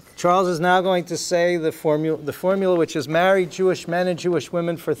 Charles is now going to say the formula which has married Jewish men and Jewish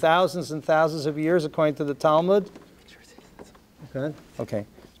women for thousands and thousands of years according to the Talmud. Good? Okay.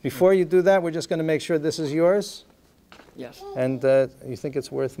 Before you do that, we're just going to make sure this is yours. Yes. And you think it's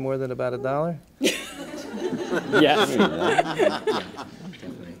worth more than about $1? Yes.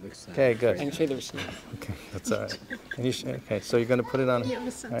 Okay, good. I can show you the receipt. Okay, that's all right. Okay, so you're going to put it on. All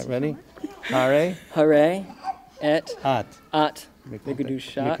right, ready? Hare. Hare et At.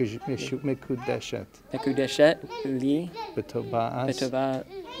 Mekudeshet. Mekudeshet. Li Betoba'as. Betova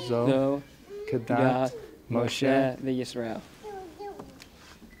Zo. Kedat Moshe. v'Yisrael.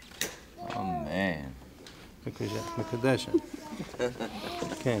 Oh man. Mekudeshet.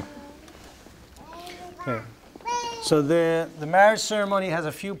 Okay. Okay. So the marriage ceremony has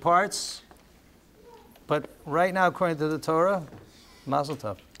a few parts, but right now, according to the Torah, Mazel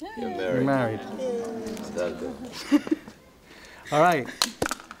Tov. You're married. All right.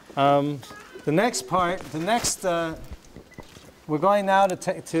 The next part, we're going now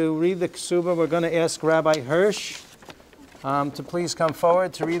to read the Ksuba. We're going to ask Rabbi Hirsch to please come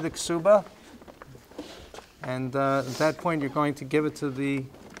forward to read the Ksuba. And at that point, you're going to give the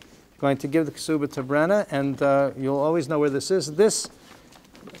Ksuba to Brenna, and you'll always know where this is. This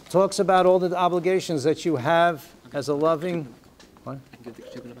talks about all the obligations that you have as a loving. What?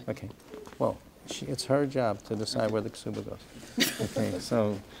 Okay. Well, it's her job to decide where the Ksuba goes. Okay,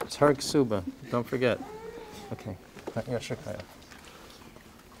 so it's her Ksuba. Don't forget. Okay.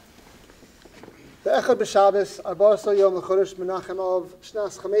 Be'echad b'Shabbos, Arba'asar Yom L'Chodesh Menachem Av,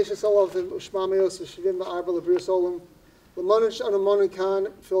 Shnas Chameshes Olav U'Shmamios V'Shivim V'Arba L'Brius Olam, L'Monich Anamonin Khan,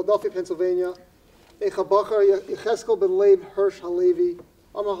 Philadelphia, Pennsylvania, Echa Bachar Yecheskel Ben Leib Hirsch Halevi,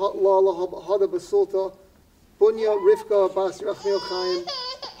 Amah Lala Hada Basulta, Bunya Rivka Bas Rachmil Chaim,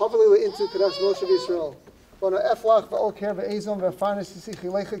 Havalila Intu Kadas Moshe Yisrael, Bana Eflach V'Olker V'Ezom V'Farnes Yisich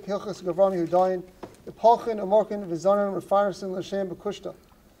Yilechik Hilchas Gavrani Hudayin, V'Polchin Amorkin V'Zonin V'Farnesin L'Shem B'Kushta,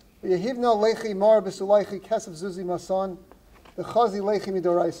 V'Yehivna Lechi Mar B'Suleichi Kesef Zuzi Masan, V'Chazi Lechi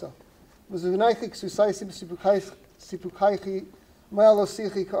Midoraisa, V'Zunaichi Ksusaisi B'Sipukaichi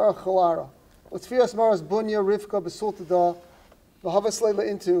Ma'alosichi Ka'ar Chalara, V'Tfias Maras Bunya Rivka B'Sultada, V'Havas Leila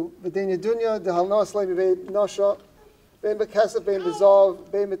Intu, V'Denya Dunya, Dehalnas Leila Nasha, Ben bekesef, ben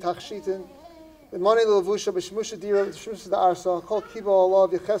bezov, ben betachshitin. The money levusha b'shmusha dira b'shmusha da arsa. Kol kibo Allah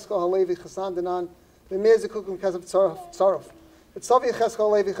v'chesko halevi chasan denan. B'mezi kukum kesef tzaruf. But savi chesko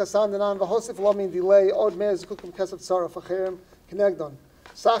halevi chasan denan v'hosif lamin delay od mezi kukum kesef tzaruf acherem kenegdon.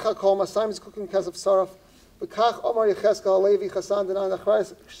 Sacha kol masayim kukum kesef tzaruf. B'kach omar yechesko halevi chasan denan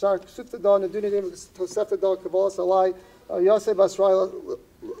achrais shar ksufta da nedunim tosefta da kabbalas alai Yosef Basrai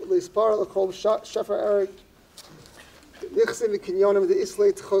lispar l'kol shefer Eric. Nichsim v'kinyonim the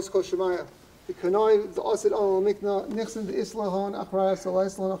islay tchos kol shemaya. The kanoi the osid on mikna nichsim the islahon achrayas the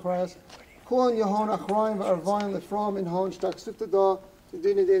leislon achrayas. Kulan yahon achrayim v'arvayin lefram in hon shtak sufta da the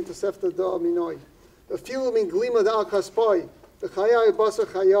dunidim tosefta da minoi. The filu min glima da al kaspai. The chayai basar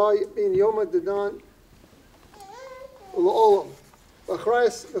chayai min yoma dedan u'olam.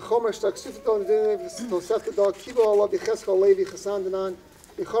 Achrayas v'chomer shtak sufta da the dunidim tosefta da kibo Allah b'chesko levi chasan denan.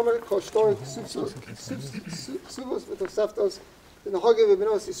 The chomer kol shtor suvos v'toseftos. In the Hagiv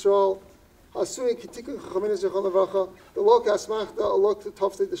v'minos Yisrael. Hasui kitikun chachaminas yechon levracha. The lok asmachta alok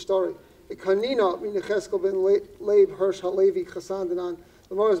tofte the story. The kanina min yechesko ben leib hirsch halevi chasan denan.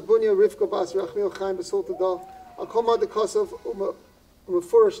 The moras bunya rivko bas rachmil chaim besulta da. Akoma de kosov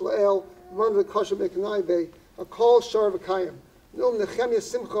umefurish lael. One the kosher mekanai bay. A kol shar v'kayim. Nechemia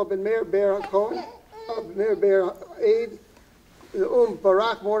simcha ben meir ber hakohen. Meir ber aid.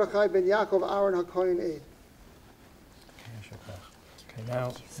 Barak Mordechai ben Yaakov Aaron hakohen aid. Okay,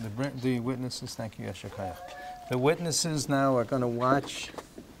 now the witnesses, thank you, Yeshakayach. The witnesses now are going to watch.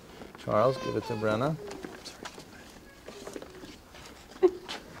 Charles, give it to Brenna.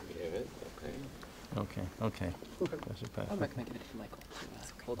 Okay. I'm not going to give it to Michael.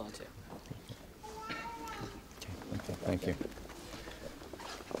 Hold on to. Okay, thank you.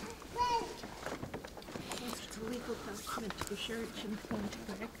 It's a legal document to be sure it shouldn't go into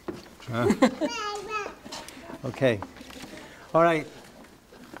work. Okay. All right.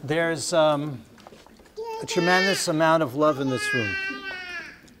 There's a tremendous amount of love in this room.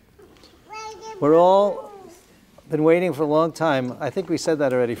 We're all been waiting for a long time. I think we said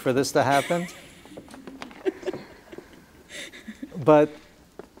that already, for this to happen. But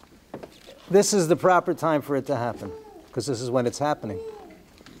this is the proper time for it to happen, because this is when it's happening.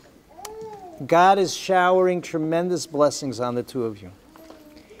 God is showering tremendous blessings on the two of you.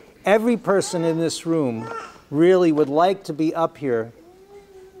 Every person in this room really would like to be up here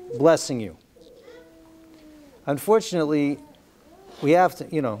blessing you. Unfortunately, we have to,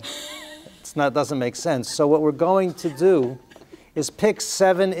 doesn't make sense. So what we're going to do is pick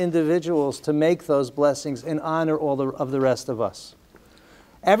 7 individuals to make those blessings in honor of the rest of us.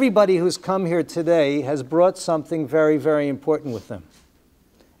 Everybody who's come here today has brought something very, very important with them.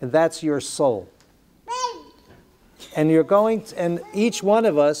 And that's your soul. And you're going to, and each one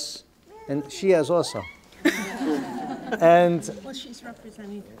of us, and she has also. And well, she's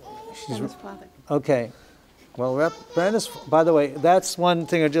representing his father. Okay. Well, Brenna's, by the way, that's one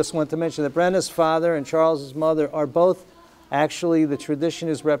thing I just want to mention, that Brenna's father and Charles's mother are both, actually, the tradition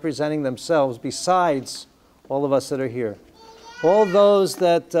is representing themselves besides all of us that are here. All those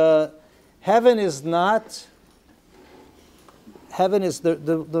that, heaven is, the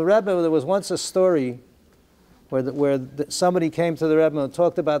Rebbe, there was once a story where somebody came to the Rebbe and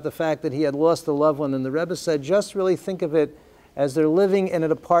talked about the fact that he had lost a loved one, and the Rebbe said, just really think of it as they're living in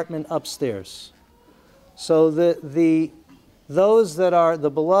an apartment upstairs. So those that are the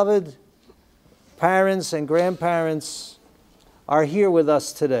beloved parents and grandparents are here with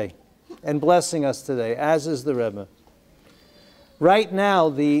us today and blessing us today, as is the Rebbe. Right now,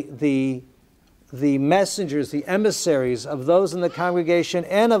 the messengers, the emissaries of those in the congregation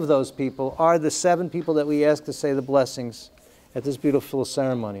and of those people are the 7 people that we ask to say the blessings at this beautiful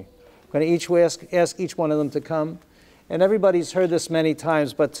ceremony. We're going to ask each one of them to come. And everybody's heard this many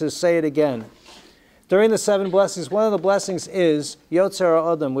times, but to say it again. During the 7 blessings, one of the blessings is Yotzer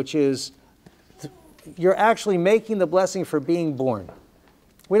Ha'adam, which is you're actually making the blessing for being born.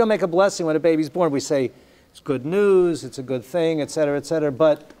 We don't make a blessing when a baby's born. We say it's good news, it's a good thing, etc., etc.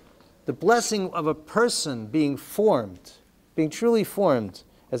 But the blessing of a person being formed, being truly formed,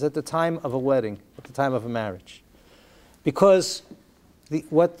 is at the time of a wedding, at the time of a marriage. Because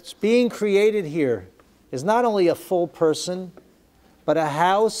what's being created here is not only a full person, but a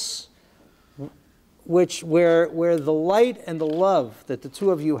house where the light and the love that the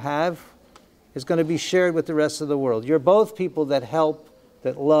two of you have is going to be shared with the rest of the world. You're both people that help,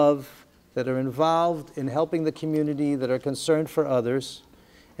 that love, that are involved in helping the community, that are concerned for others.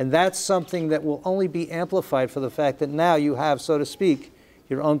 And that's something that will only be amplified for the fact that now you have, so to speak,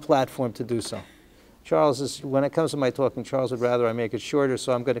 your own platform to do so. Charles is, when it comes to my talking, Charles would rather I make it shorter,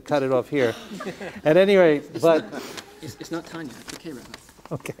 so I'm going to cut it off here. At any rate, but... It's not Tanya. It's okay, Rabbi.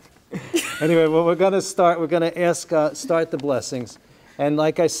 Okay. Anyway, well, we're going to start the blessings. And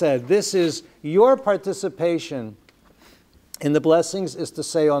like I said, this is your participation in the blessings is to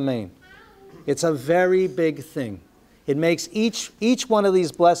say Amen. It's a very big thing. It makes each one of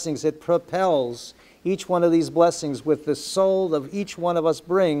these blessings, it propels each one of these blessings with the soul of each one of us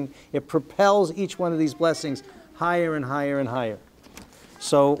bring, it propels each one of these blessings higher and higher and higher.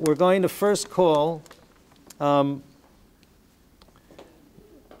 So we're going to first call,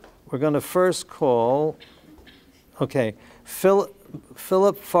 okay, Philip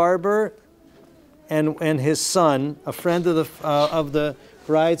Farber and his son, a friend of the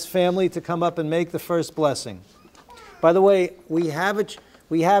bride's family, to come up and make the first blessing. By the way, we have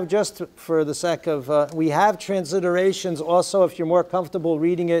just for the sake of, we have transliterations also. If you're more comfortable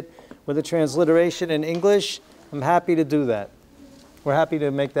reading it with a transliteration in English, I'm happy to do that. We're happy to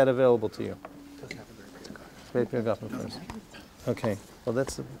make that available to you. First. Okay. Well,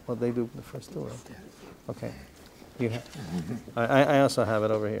 that's what they do the first two. Right? Okay. I also have it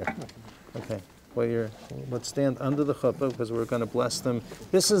over here. Okay. Well, let's stand under the chuppah because we're going to bless them.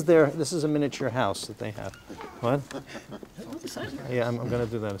 This is a miniature house that they have. What? Yeah, I'm going to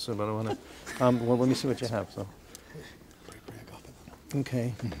do that soon, but I want to. Well, let me see what you have. So.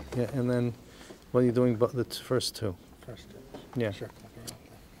 Okay. Yeah, and then, what are you doing? The first two. First two. Yeah.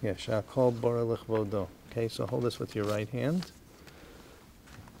 Yeah. Shakol Borelech Vodo. Okay. So hold this with your right hand.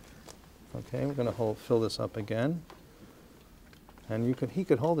 Okay. We're going to fill this up again. And he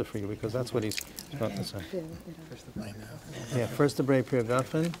could hold it for you because that's what he's. Yeah, first the Brei Pri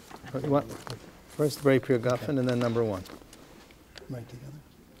Hagafen. What? First the Brei Pri Hagafen and then number one. Right together?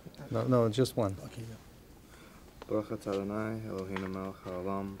 No, just one. Okay. Baruch Adonai Eloheinu melech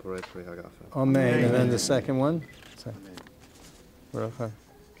haolam Brei Pri Hagafen. Amen. And then the second one. Baruch.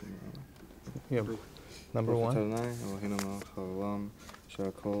 Yeah. Number one. Baruch Adonai Eloheinu melech haolam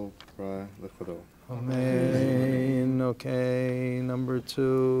Shakol Borelech Vodo. Amen. Okay, number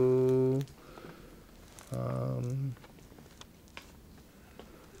two.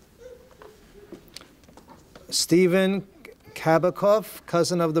 Stephen Kabakov,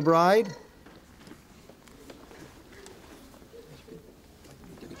 cousin of the bride.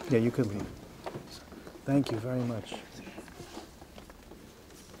 Yeah, you could leave. Thank you very much.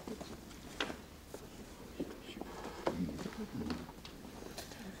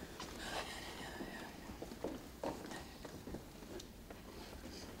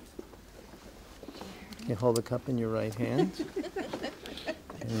 You hold the cup in your right hand,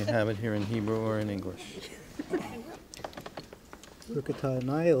 and you have it here in Hebrew or in English.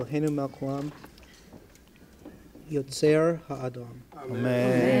 Amen.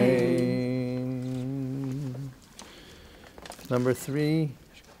 Number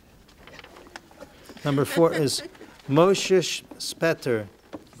four is Moshe Speter,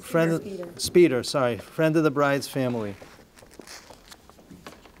 friend of the bride's family.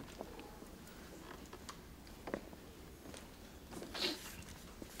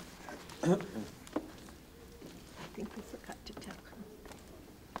 I think we forgot to tell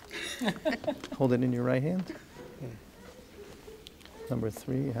her. Hold it in your right hand. Number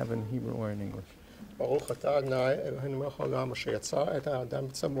three, you have in Hebrew or in English. ברוך אתה אדוני אלוהינו מלך העולם אשר יצר את האדם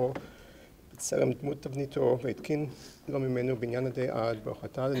בצלמו בצלם דמות תבניתו והתקין לו ממנו בניין עדי עד ברוך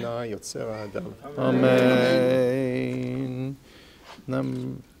אתה אדוני יוצר האדם. Amen.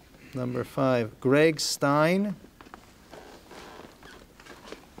 Number five, Greg Stein.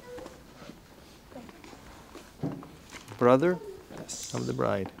 Brother of the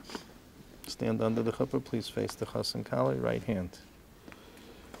bride. Stand under the chuppah, please face the chassan kali, right hand.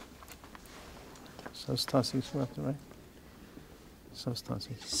 Sos tasis left and right. Sos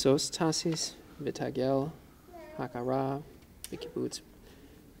tasis. Sos tasis v'tagel hakara v'kibbutz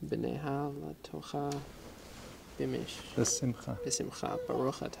b'neha latocha B'simcha. B'simcha.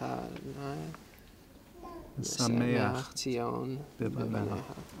 Baruch atah Adonai Sameach Tzion b'baneha.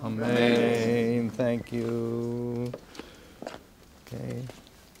 Amen. Thank you. Okay.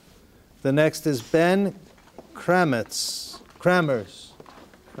 The next is Ben Kramers. Ben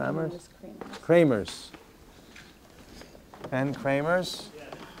Kramers.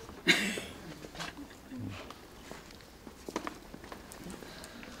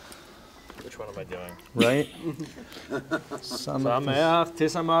 Which one am I doing? Right? Sameach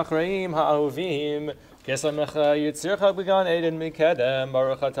tisamach reim ha'ovim kesamecha yitzircha b'gan eden mikedem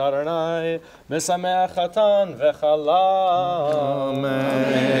baruch atah Adonai mesameach chatan v'chala.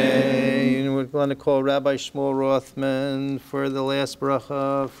 Amen. we're going to call Rabbi Shmuel Rothman for the last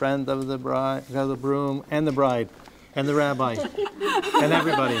bracha, friend of the bride, of the groom, and the bride, and the rabbi, and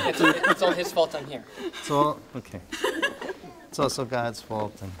everybody. It's all his fault I'm here. It's all, okay. It's also God's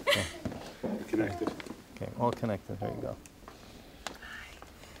fault. And, okay. Connected. Okay, all connected. There you go.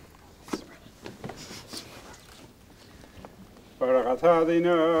 Baruch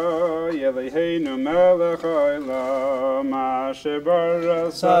Adonai Eloheinu melech haolam asher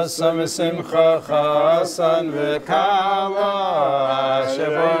bara Sasam simcha chasan v'kala asher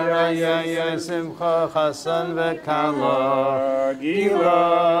bara simcha chasan v'kala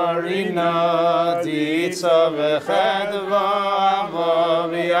gila rina ditza v'chedva ava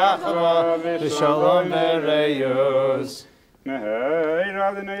v'yachva v'shalom v'reyus Meher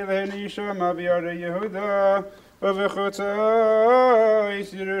Adonai Eloheinu yishama b'yarei Yehuda V'v'chotais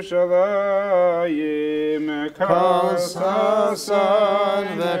Yerushalayim Kol sasan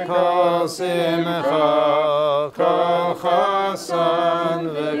v'kol simcha Kol chasan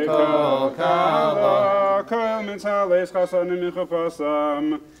v'kol kala Kol mitzales chasanim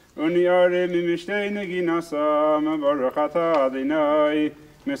michupasam Uniyarim mishtei neginasam Baruch atah Adonai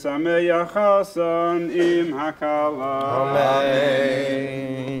Mesameach chasan im hakala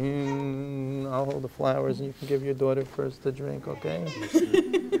Amen. I'll hold the flowers and you can give your daughter first to drink, okay?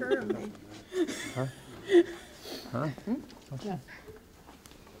 Huh? Huh? Okay. Yeah.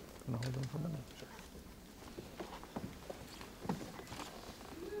 I'm gonna hold them for a minute.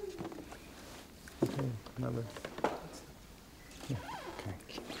 Okay, another. Yeah, okay.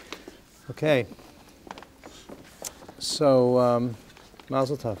 Okay. So,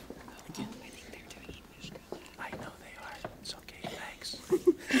 Mazel Tov. I know they are. It's okay, thanks.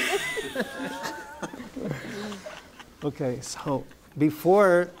 Okay, so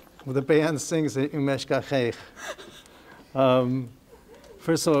before the band sings Umesh Kachech,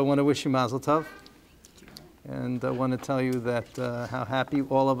 first of all, I want to wish you Mazel Tov. And I want to tell you that how happy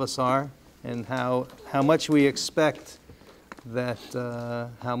all of us are and how much we expect that,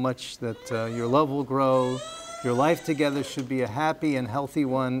 how much that your love will grow. Your life together should be a happy and healthy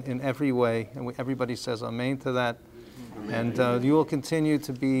one in every way. And everybody says amen to that. Amen. And you will continue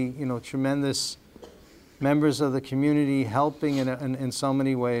to be, tremendous members of the community, helping in so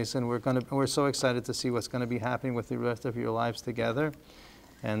many ways. And we're so excited to see what's going to be happening with the rest of your lives together.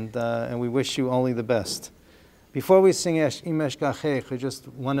 And we wish you only the best. Before we sing Imesh Gachech, I just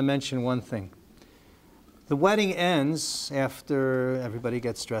want to mention one thing. The wedding ends after everybody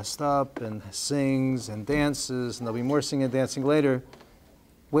gets dressed up and sings and dances, and there'll be more singing and dancing later,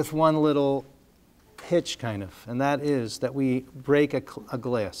 with one little hitch, kind of, and that is that we break a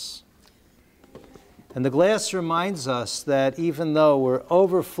glass. And the glass reminds us that even though we're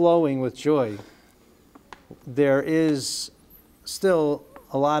overflowing with joy, there is still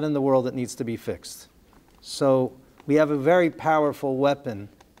a lot in the world that needs to be fixed. So we have a very powerful weapon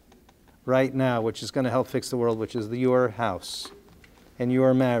right now, which is going to help fix the world, which is your house and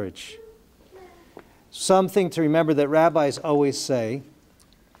your marriage. Something to remember that rabbis always say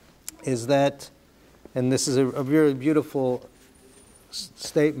is that, and this is a very beautiful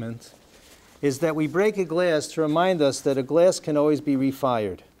statement, is that we break a glass to remind us that a glass can always be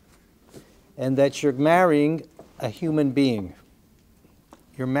refired and that you're marrying a human being.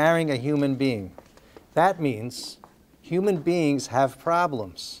 You're marrying a human being. That means human beings have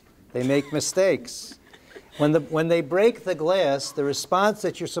problems. They make mistakes. When they break the glass, the response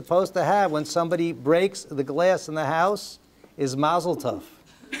that you're supposed to have when somebody breaks the glass in the house is Mazel Tov.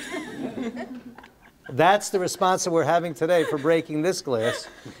 That's the response that we're having today for breaking this glass.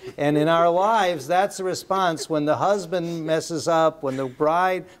 And in our lives, that's the response when the husband messes up, when the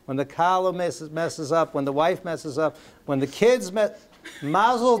bride, when the kala messes up, when the wife messes up, when the kids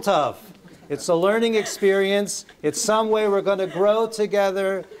Mazel Tov. It's a learning experience. It's some way we're going to grow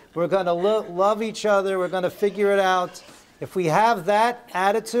together. We're going to love each other. We're going to figure it out. If we have that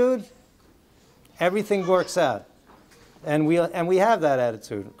attitude, everything works out. And we have that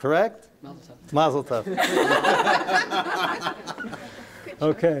attitude, correct? Mazel Tov.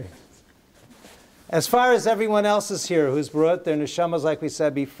 Okay. As far as everyone else is here who's brought their neshamas, like we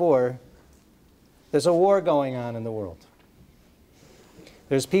said before, there's a war going on in the world.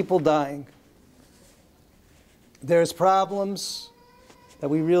 There's people dying. There's problems that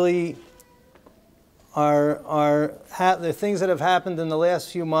we really there are things that have happened in the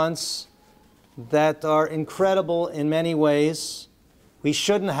last few months that are incredible in many ways. We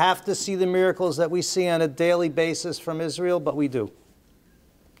shouldn't have to see the miracles that we see on a daily basis from Israel, but we do.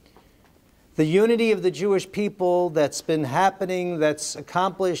 The unity of the Jewish people that's been happening, that's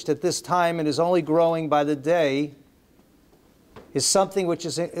accomplished at this time and is only growing by the day, is something which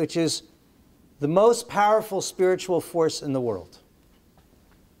is the most powerful spiritual force in the world.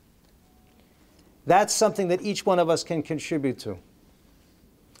 That's something that each one of us can contribute to.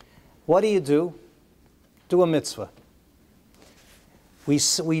 What do? Do a mitzvah.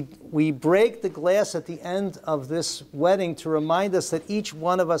 We break the glass at the end of this wedding to remind us that each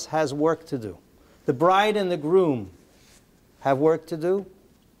one of us has work to do. The bride and the groom have work to do,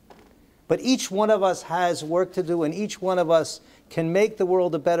 but each one of us has work to do, and each one of us can make the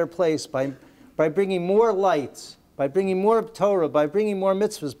world a better place by bringing more light, by bringing more Torah, by bringing more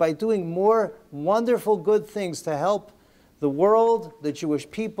mitzvahs, by doing more wonderful good things to help the world, the Jewish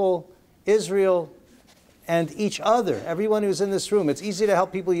people, Israel, and each other, everyone who's in this room. It's easy to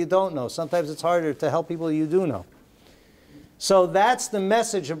help people you don't know. Sometimes it's harder to help people you do know. So that's the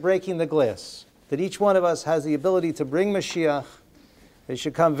message of breaking the glass, that each one of us has the ability to bring Mashiach. It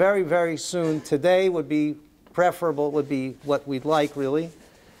should come very, very soon. Today would be preferable, would be what we'd like, really.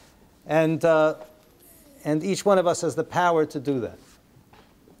 And each one of us has the power to do that.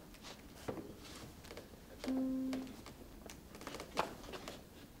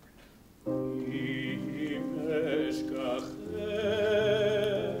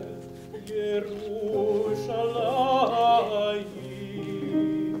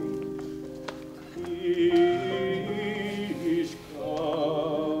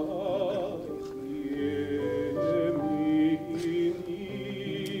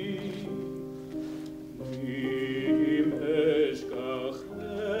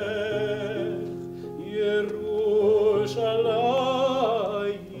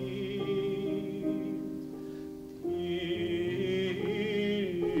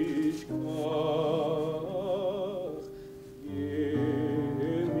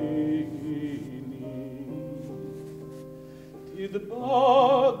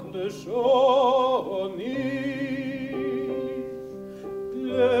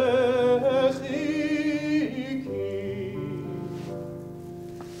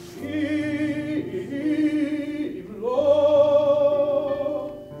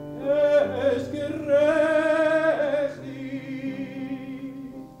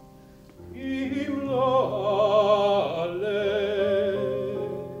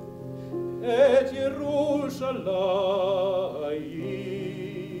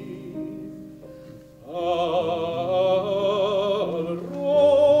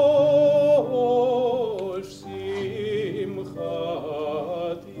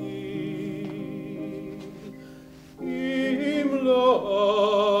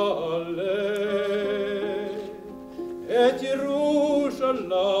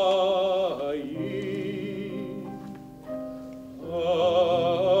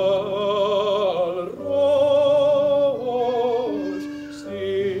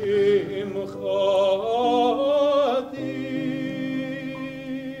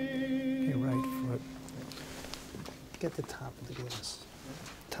 Get the top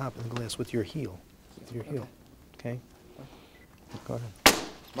of the glass with your heel. Okay? Go ahead.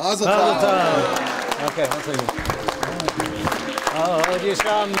 Mazel tov. Okay, one second. Oh,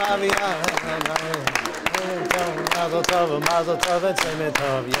 Yisham Naviyah. Mazel tov, and Simon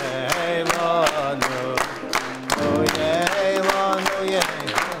tov. Yeh lanu. Oh, yeh lanu, yeh.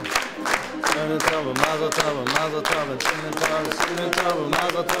 Simon tov, mazel tov, and Simon tov. Simon tov,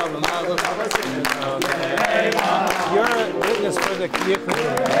 mazel tov, and Simon tov. You're a witness for the Yichud.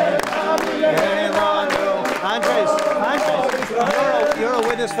 Yeh lanu. Andres, you're a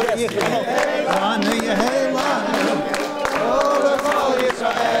witness for the Yichud. Lanu, yeh lanu. Oh, the Chol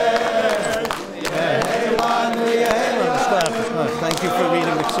Yisrael. Yeh lanu, yeh lanu. Thank you for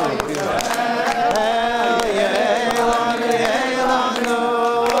reading the Ksubah. Yeh lanu, yeh lanu.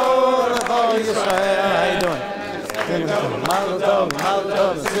 The Chol Yisrael. How you doing? Mazel tov,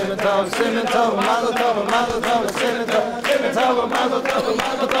 Simon tov, Simon tov, mazel tov, Simon tov, Simon tov, mazel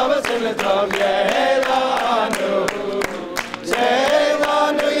tov, Simon tov, yeh lanu, yeh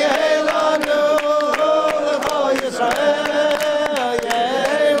lanu, yeh lanu, the Chol Yisrael,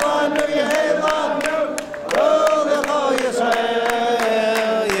 yeh lanu, oh, the Chol Yisrael,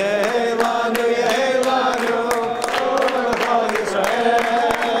 yeh lanu, oh, the Chol Yisrael,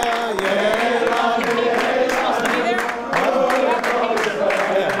 yeh lanu,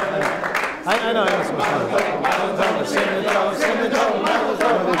 I know, Simon tov,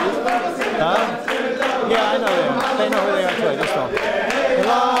 huh? Yeah, I know them. They know who they are too. I just don't.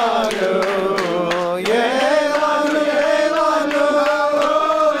 Lanu, yeah, lanu, yeah, lanu,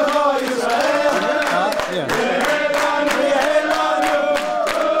 oh, Yisrael. Yeah. Lanu, yeah, lanu,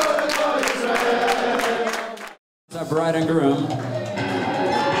 oh, Yisrael. Our bride and groom,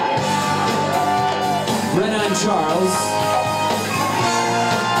 Brenna and Charles.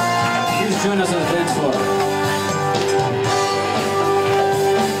 Here's Join us on the dance floor.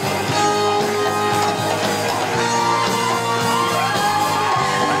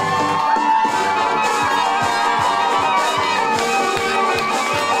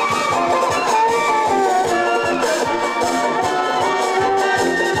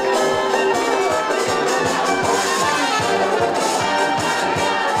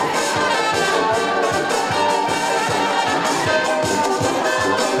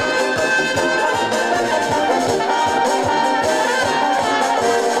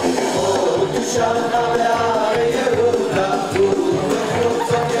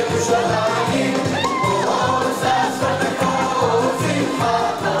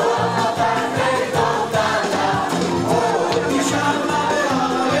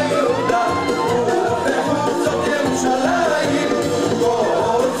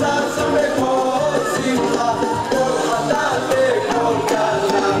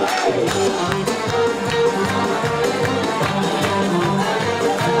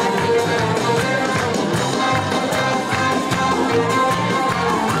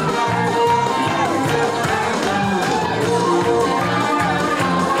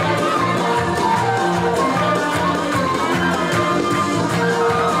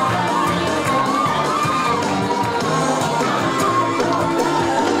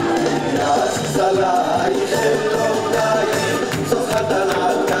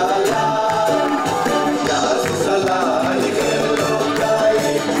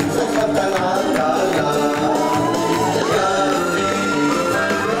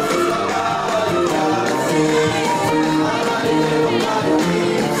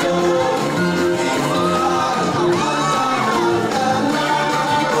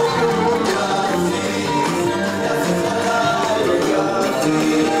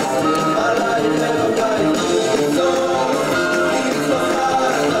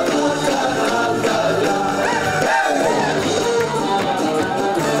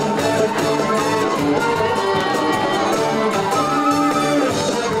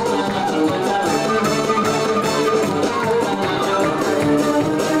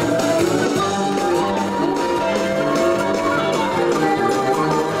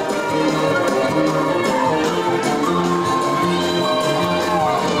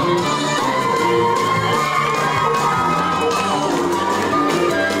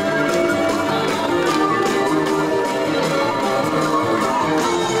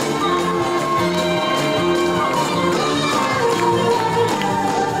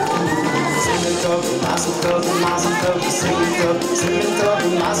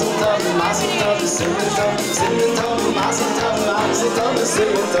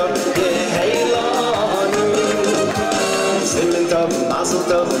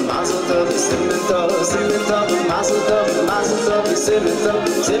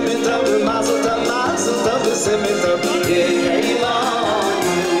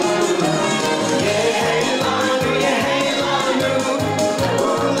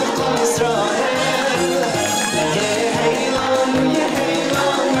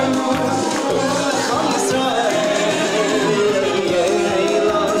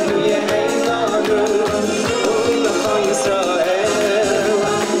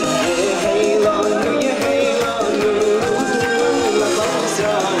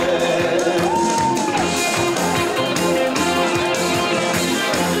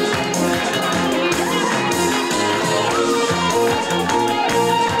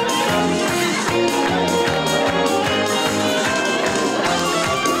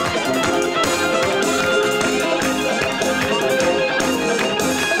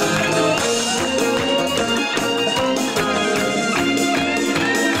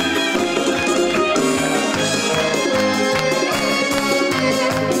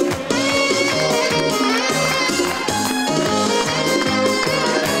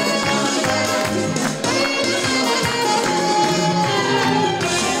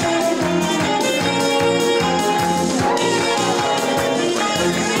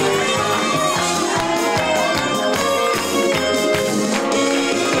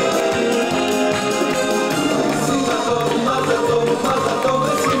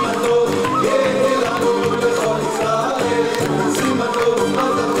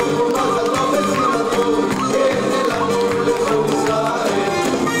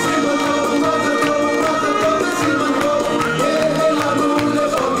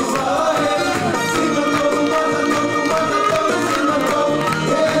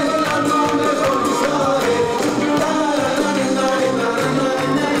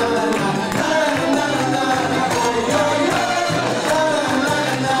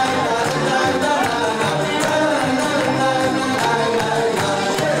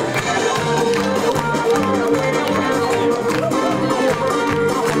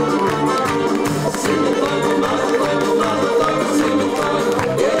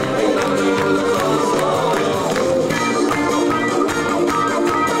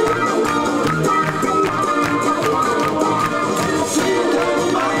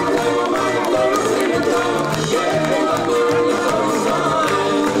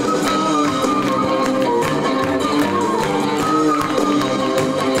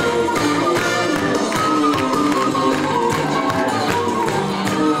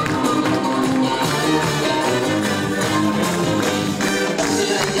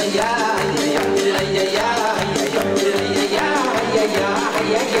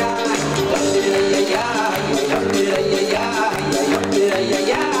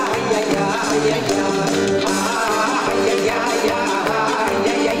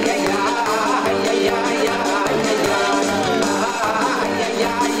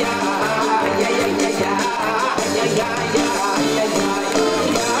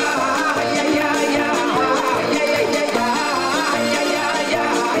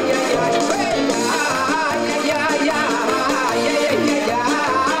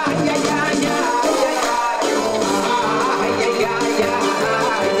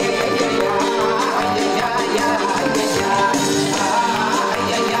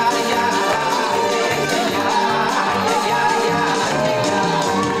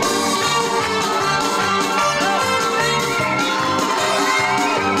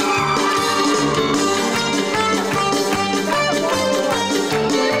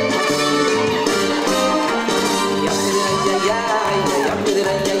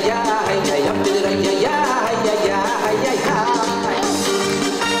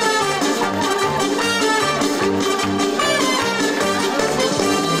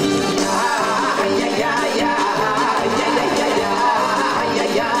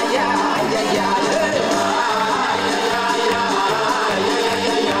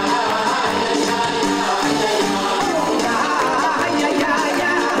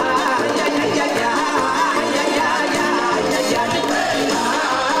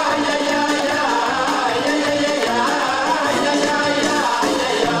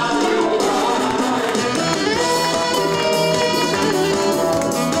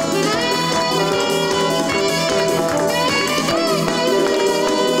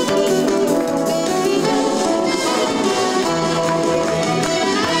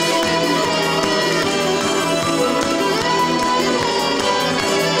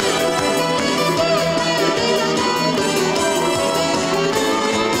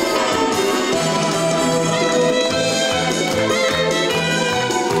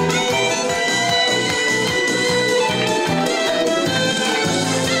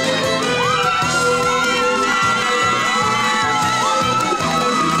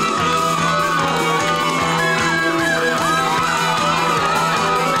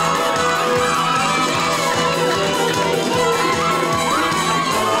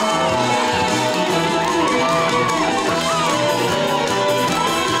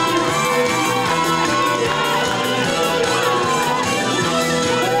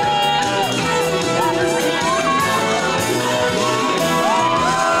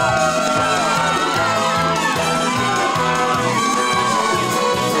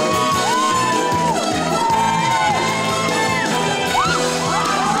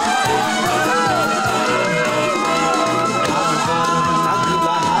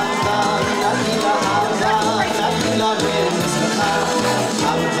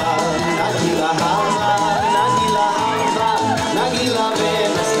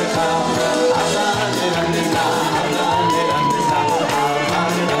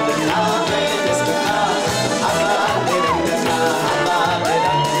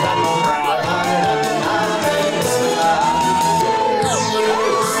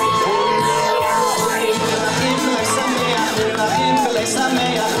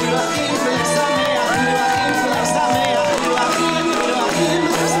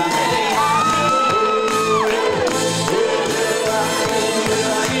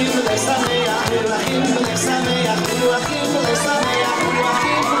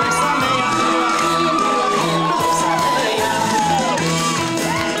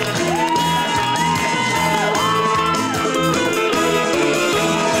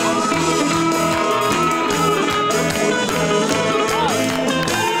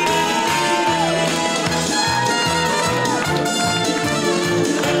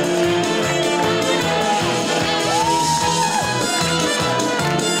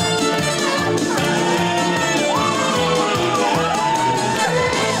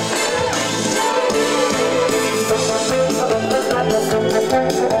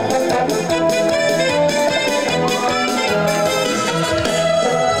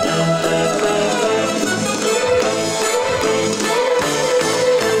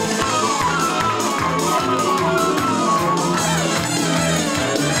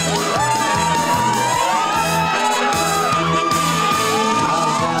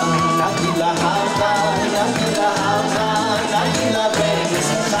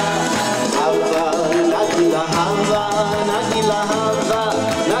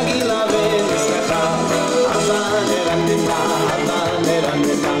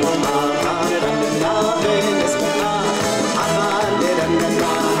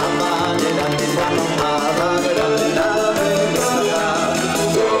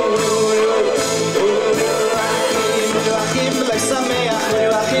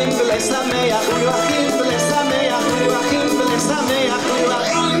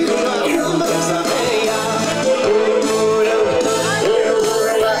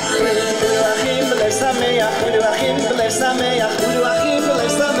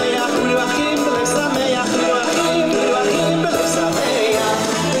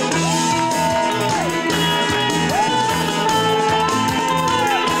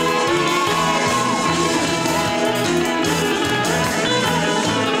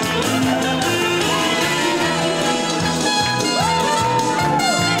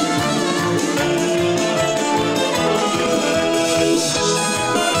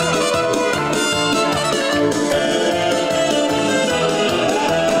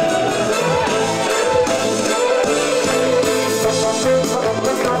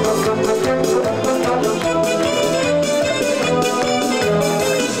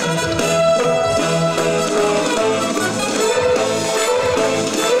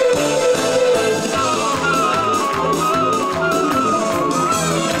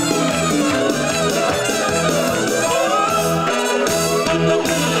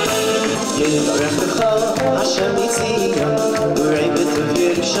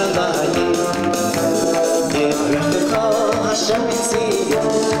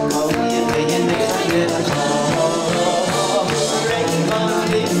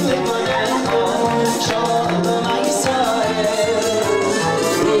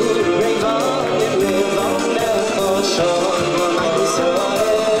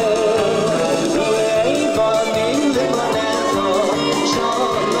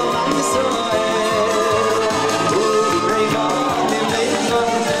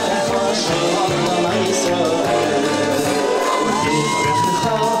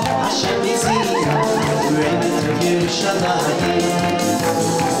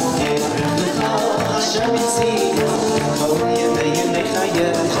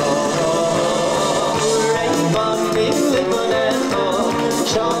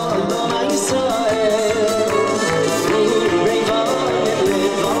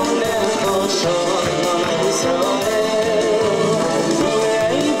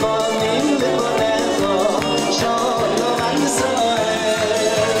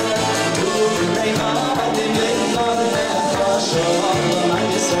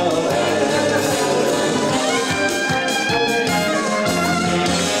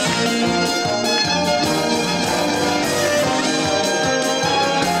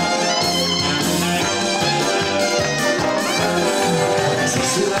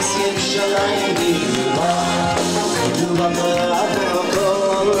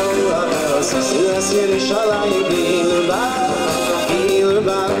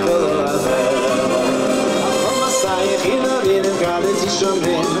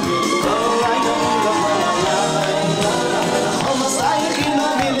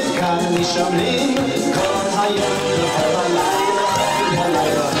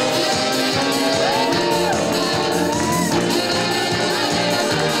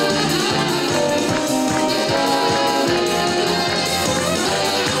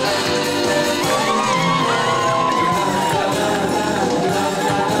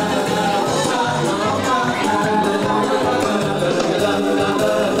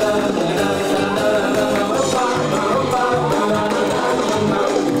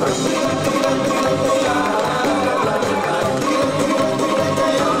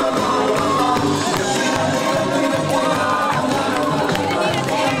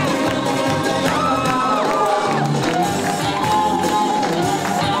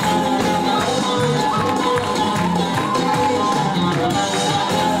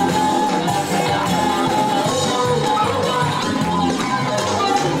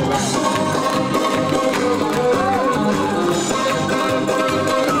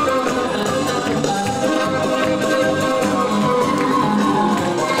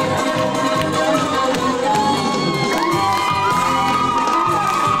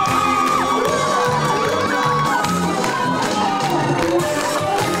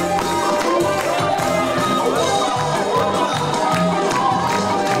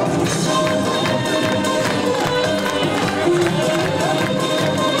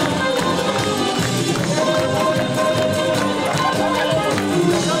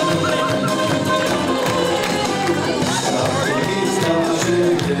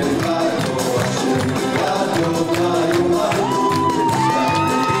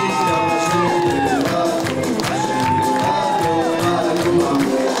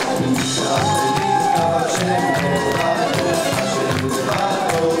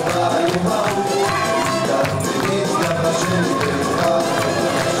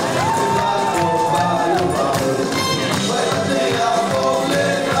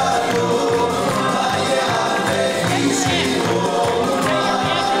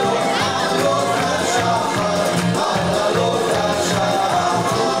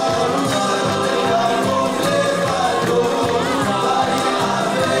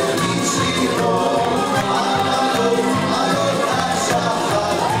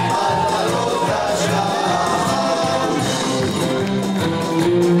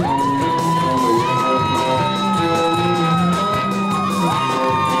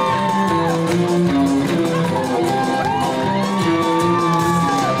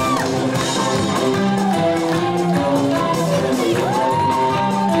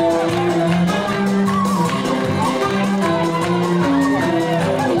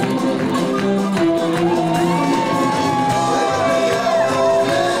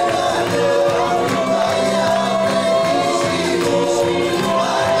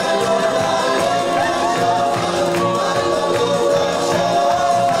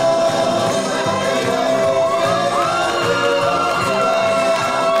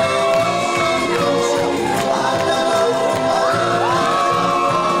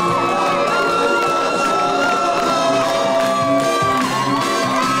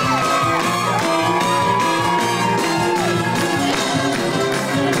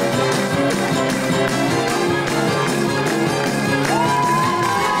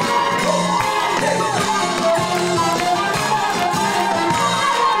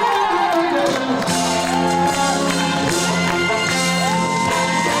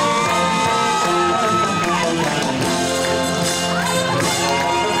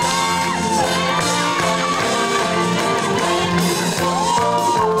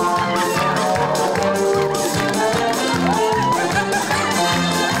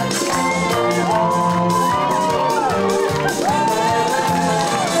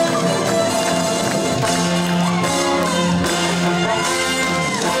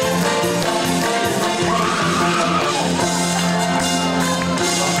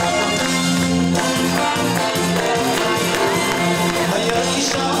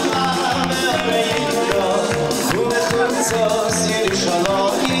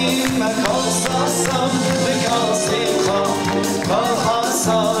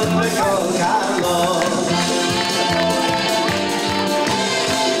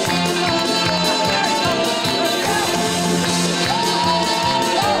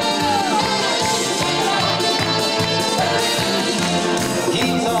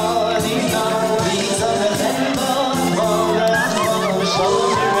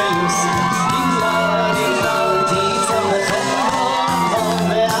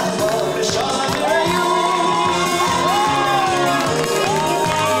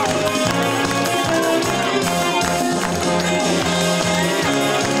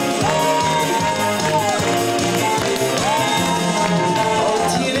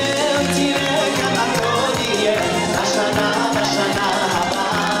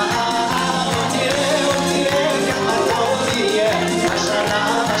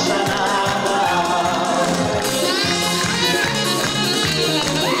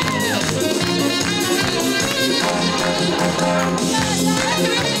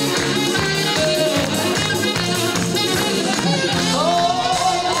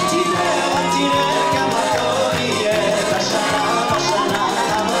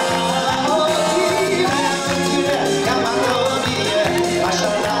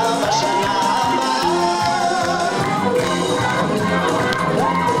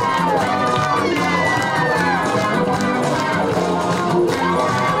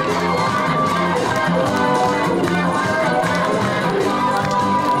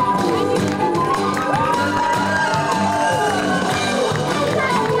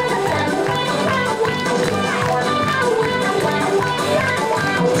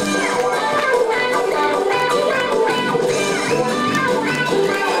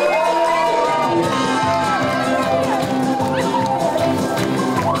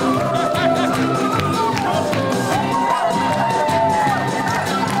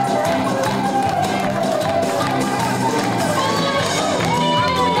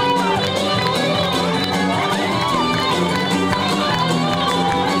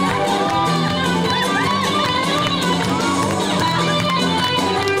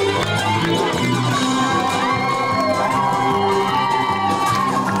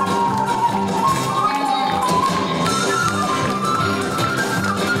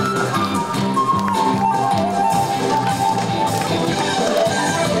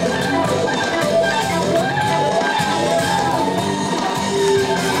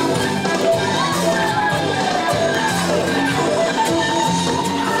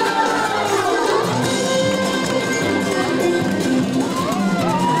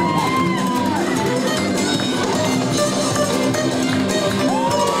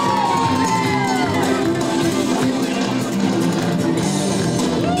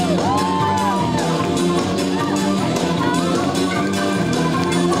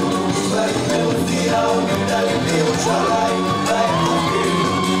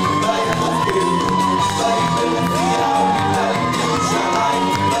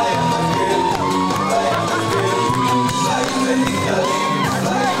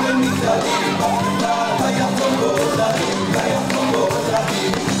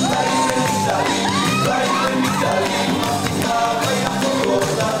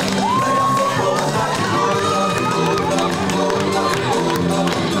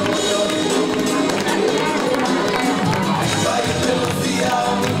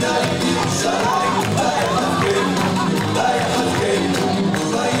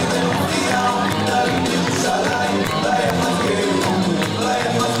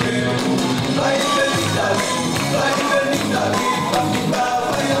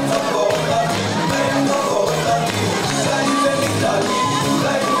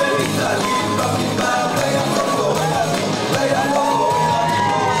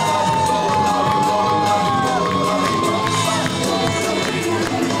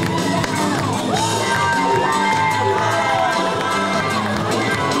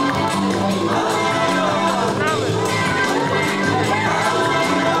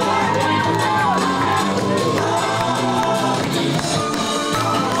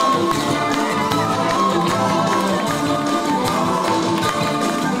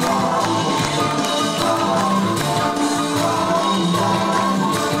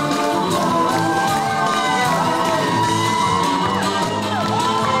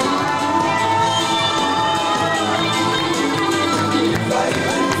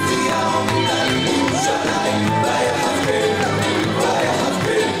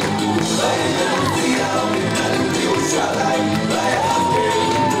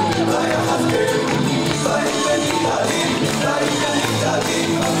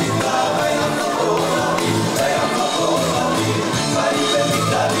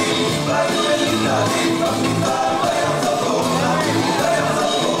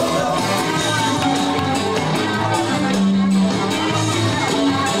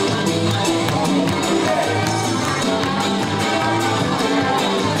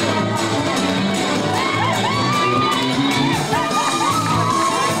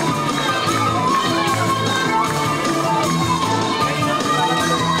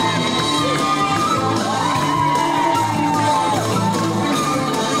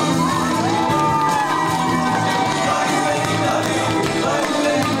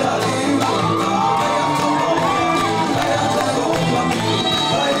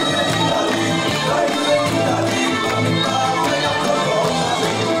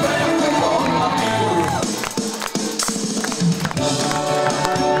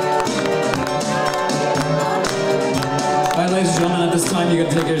 You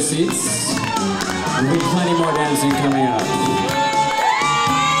can take your seats. There'll be plenty more dancing coming up.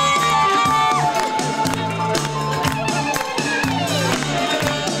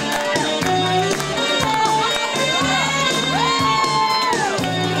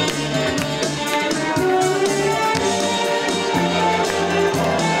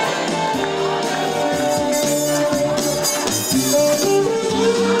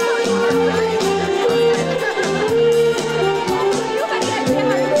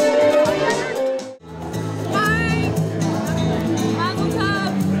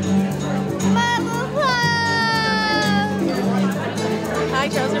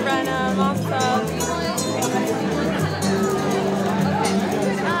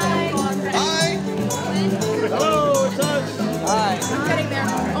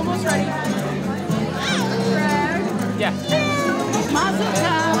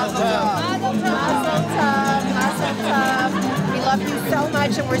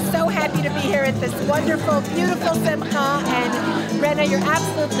 And we're so happy to be here at this wonderful, beautiful simcha. And Brenna, you're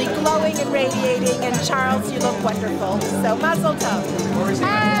absolutely glowing and radiating. And Charles, you look wonderful. So mazel tov.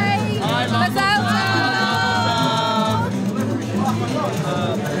 Hi. Hi, mazel tov.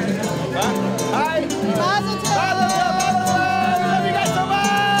 Hi. Mazel tov. We love you guys so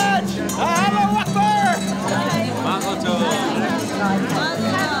much. Hello, Akbar. Mazel tov.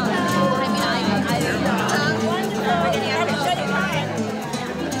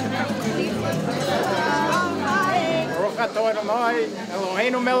 Adonai,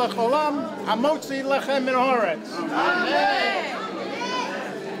 Eloheinu melech olam, hamotzi lechem min haaretz. Amen.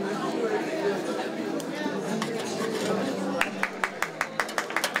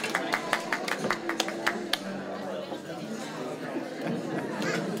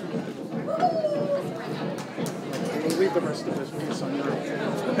 We'll leave the rest of this piece on your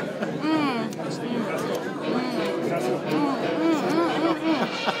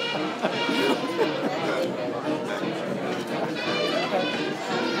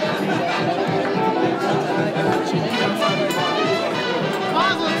Thank you.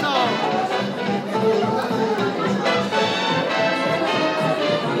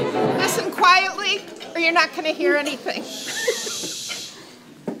 you're not going to hear anything.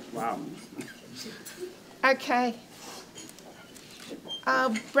 Wow. Okay.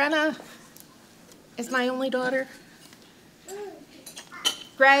 Brenna is my only daughter.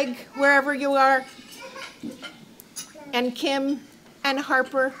 Greg, wherever you are, and Kim and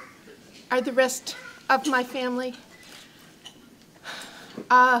Harper are the rest of my family.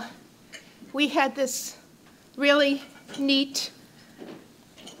 We had this really neat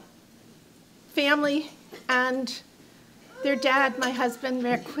family, and their dad, my husband,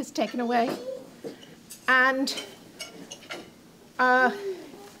 Rick, was taken away. And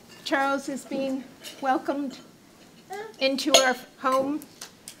Charles is being welcomed into our home,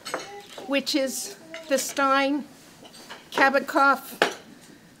 which is the Stein Kabikoff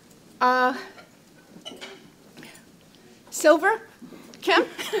Silver, Kim?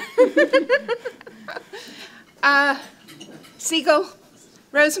 Siegel,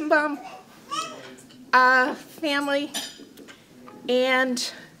 Rosenbaum family,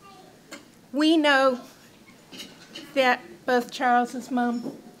 and we know that both Charles's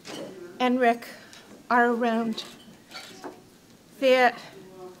mom and Rick are around. That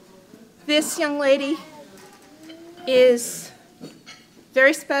this young lady is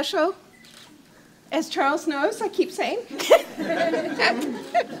very special, as Charles knows, I keep saying.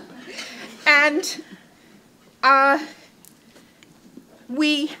 And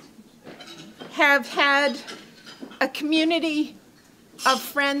we have had a community of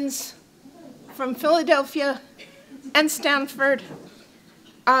friends from Philadelphia and Stanford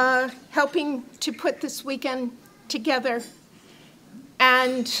helping to put this weekend together.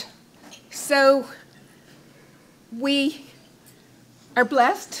 And so we are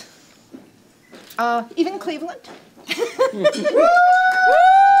blessed, even Cleveland.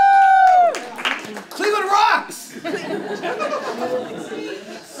 Cleveland rocks!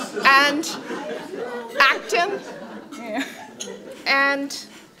 And Acton. And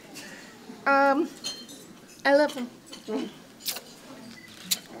I love them.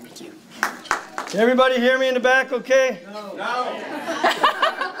 Can everybody hear me in the back okay? No.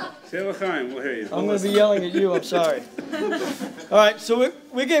 Say l'chaim, we'll hear you. I'm going to be yelling at you, I'm sorry. All right, so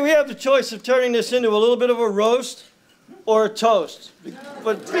we have the choice of turning this into a little bit of a roast or a toast.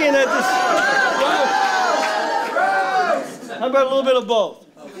 But being that this... How about a little bit of both?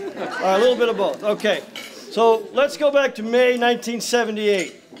 All right, a little bit of both. Okay, so let's go back to May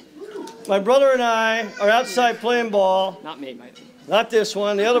 1978. My brother and I are outside playing ball. Not me, mate. Not this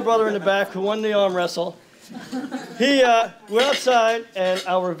one, the other brother in the back who won the arm wrestle. We're outside, and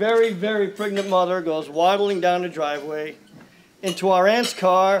our very, very pregnant mother goes waddling down the driveway into our aunt's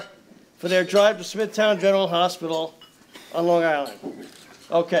car for their drive to Smithtown General Hospital on Long Island.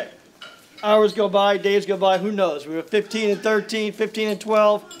 Okay. Hours go by, days go by, who knows? We were 15 and 13, 15 and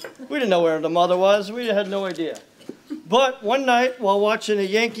 12. We didn't know where the mother was. We had no idea. But one night, while watching a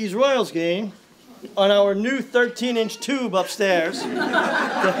Yankees-Royals game, on our new 13-inch tube upstairs,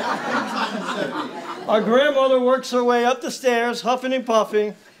 our grandmother works her way up the stairs, huffing and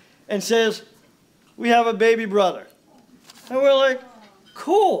puffing, and says, "We have a baby brother." And we're like,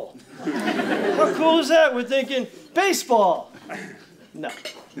 cool. How cool is that? We're thinking, baseball. No.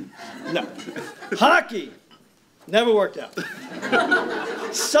 No. Hockey. Never worked out.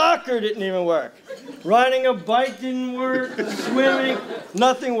 Soccer didn't even work. Riding a bike didn't work. Swimming,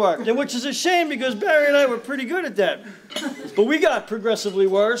 nothing worked. And which is a shame because Barry and I were pretty good at that. But we got progressively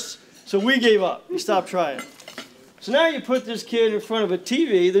worse, so we gave up. We stopped trying. So now you put this kid in front of a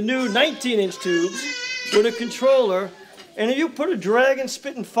TV, the new 19-inch tubes, with a controller, and if you put a dragon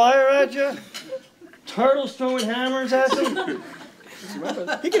spitting fire at you, turtles throwing hammers at him,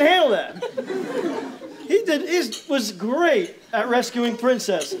 he can handle that. He was great at rescuing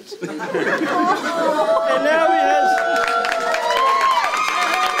princesses. And now he has...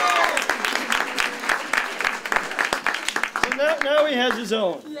 Now he has his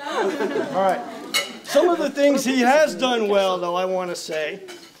own. All right. Some of the things he has done well, though, I want to say,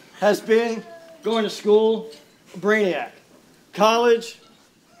 has been going to school, brainiac. College,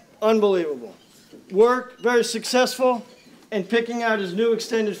 unbelievable. Work, very successful, and picking out his new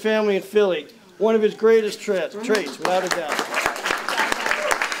extended family in Philly. One of his greatest traits, without a doubt.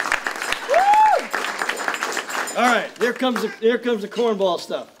 All right, here comes the cornball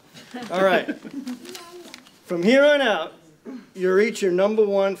stuff. All right. From here on out, you're each your number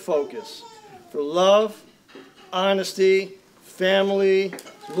one focus for love, honesty, family,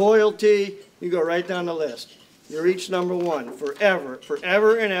 loyalty. You go right down the list. You're each number one forever,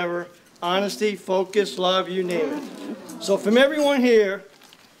 forever and ever. Honesty, focus, love, you name it. So from everyone here,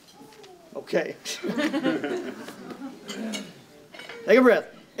 okay. Take a breath.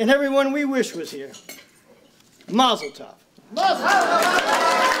 And everyone we wish was here. Mazel tov.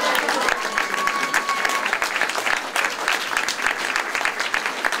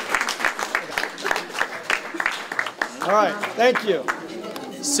 All right, thank you.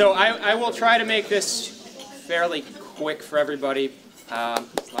 So I will try to make this fairly quick for everybody. A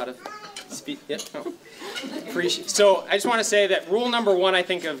lot of speech. Yeah, no. So I just want to say that rule number one, I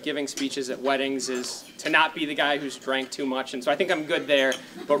think, of giving speeches at weddings is to not be the guy who's drank too much, and so I think I'm good there.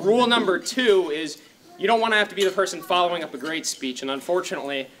 But rule number two is you don't want to have to be the person following up a great speech, and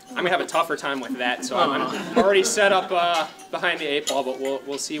unfortunately, I'm going to have a tougher time with that, so I'm already set up behind the 8 ball, but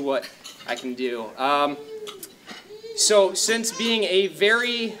we'll see what I can do. So since being a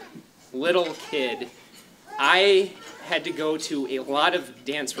very little kid, I had to go to a lot of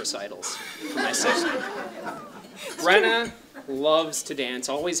dance recitals for my sister. Brenna loves to dance,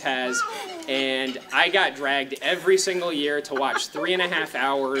 always has, and I got dragged every single year to watch 3.5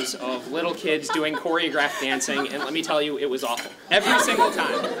 hours of little kids doing choreographed dancing, and let me tell you, it was awful. Every single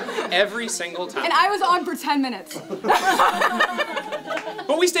time. Every single time. And I was on for 10 minutes.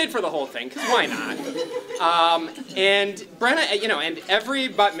 But we stayed for the whole thing, because why not? And Brenna, you know, and every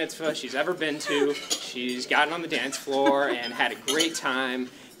bat mitzvah she's ever been to, she's gotten on the dance floor and had a great time.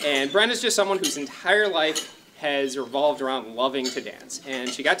 And Brenna's just someone whose entire life has revolved around loving to dance. And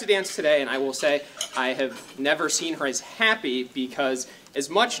she got to dance today, and I will say I have never seen her as happy, because as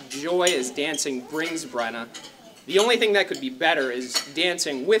much joy as dancing brings Brenna, the only thing that could be better is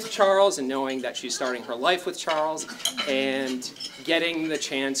dancing with Charles and knowing that she's starting her life with Charles and getting the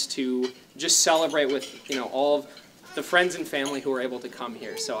chance to just celebrate with, you know, all of the friends and family who are able to come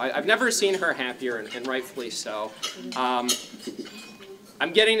here. So I've never seen her happier, and rightfully so.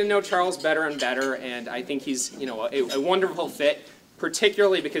 I'm getting to know Charles better and better, and I think he's, you know, a wonderful fit,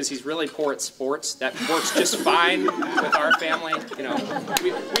 particularly because he's really poor at sports. That works just fine with our family. You know,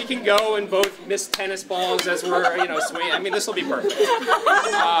 we can go and both miss tennis balls as we're, you know, swinging. I mean, this will be perfect.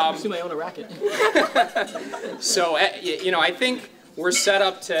 Assume I own a racket. So, you know, I think we're set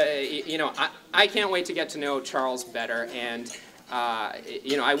up to, you know, I can't wait to get to know Charles better. And,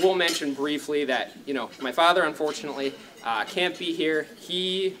 you know, I will mention briefly that, you know, my father, unfortunately, can't be here.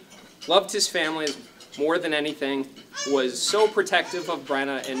 He loved his family more than anything, was so protective of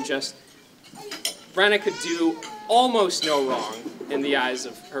Brenna, and just, Brenna could do almost no wrong in the eyes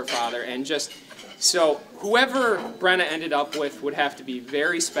of her father, and just, so whoever Brenna ended up with would have to be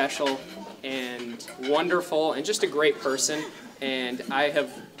very special and wonderful and just a great person, and I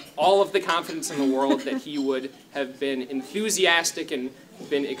have all of the confidence in the world that he would have been enthusiastic and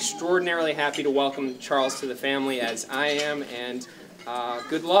been extraordinarily happy to welcome Charles to the family as I am, and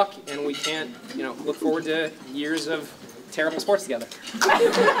good luck, and we can't, you know, look forward to years of terrible sports together.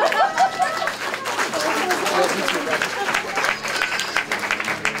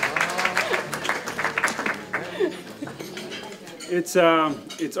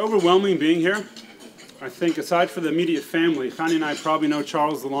 It's overwhelming being here. I think aside for the immediate family, Chani and I probably know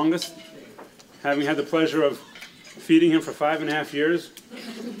Charles the longest, having had the pleasure of feeding him for 5.5 years.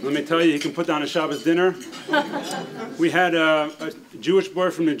 Let me tell you, he can put down a Shabbos dinner. We had a Jewish boy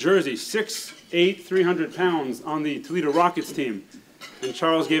from New Jersey, 6'8", 300 pounds, on the Toledo Rockets team, and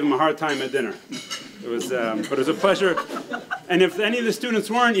Charles gave him a hard time at dinner. It was, but it was a pleasure. And if any of the students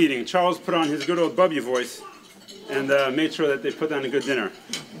weren't eating, Charles put on his good old Bubby voice and made sure that they put down a good dinner.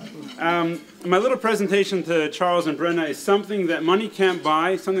 My little presentation to Charles and Brenna is something that money can't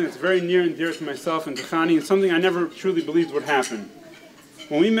buy, something that's very near and dear to myself and to Chani, and something I never truly believed would happen.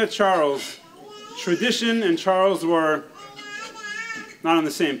 When we met Charles, tradition and Charles were not on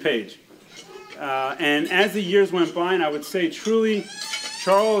the same page. And as the years went by, and I would say truly,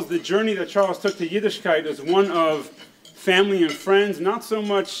 Charles, the journey that Charles took to Yiddishkeit is one of family and friends, not so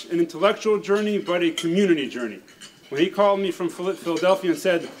much an intellectual journey, but a community journey. When he called me from Philadelphia and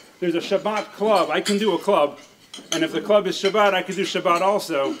said, there's a Shabbat club, I can do a club, and if the club is Shabbat, I can do Shabbat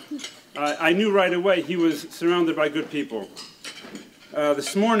also, I knew right away he was surrounded by good people.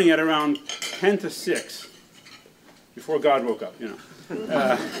 This morning at around 10 to 6, before God woke up, you know,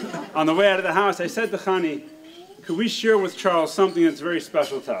 on the way out of the house, I said to Chani, could we share with Charles something that's very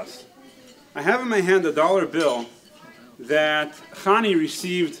special to us? I have in my hand a dollar bill that Chani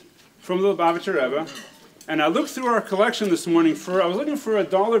received from the Lubavitcher Rebbe, and I looked through our collection this morning I was looking for a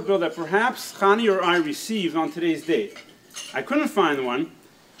dollar bill that perhaps Chani or I received on today's date. I couldn't find one,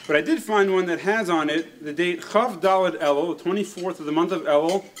 but I did find one that has on it the date Chav Daled Elul, the 24th of the month of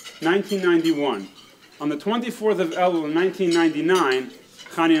Elul, 1991. On the 24th of Elul in 1999,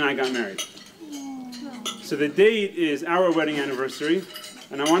 Chani and I got married. So the date is our wedding anniversary,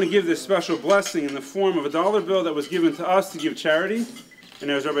 and I want to give this special blessing in the form of a dollar bill that was given to us to give charity, And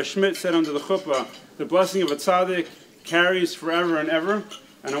as Rabbi Schmidt said under the chuppah, the blessing of a tzaddik carries forever and ever.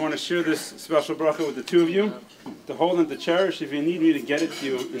 And I want to share this special bracha with the two of you, to hold and to cherish. If you need me to get it to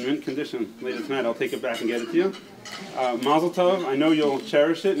you in mint condition later tonight, I'll take it back and get it to you. Mazel tov, I know you'll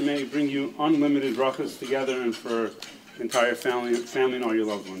cherish it, and may it bring you unlimited brachas together and for entire family and all your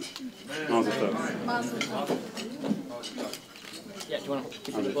loved ones. Mazel tov. Mazel tov. Yeah, do you want to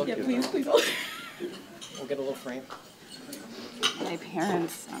keep the book? Yeah, please. We'll get a little frame. My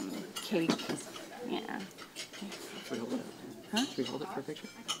parents' cake. Yeah. Should we hold it? Huh? Should we hold it for a picture?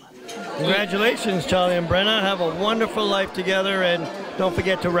 Congratulations, Charlie and Brenna. Have a wonderful life together, and don't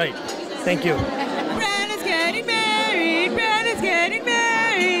forget to write. Thank you. Brenna's getting married. Brenna's getting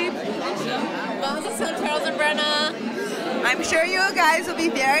married. Mazel tov, Charles and Brenna. I'm sure you guys will be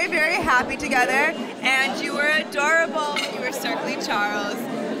very, very happy together. And you were adorable when you were circling Charles.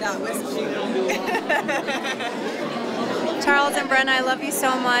 That was cute. Charles and Brenna, I love you so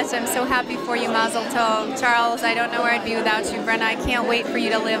much. I'm so happy for you, Mazel Tov. Charles, I don't know where I'd be without you. Brenna, I can't wait for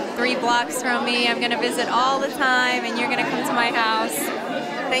you to live 3 blocks from me. I'm going to visit all the time, and you're going to come to my house.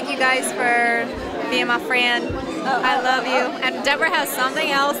 Thank you guys for being my friend. I love you. And Deborah has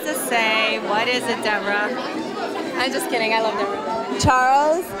something else to say. What is it, Deborah? I'm just kidding. I love Deborah.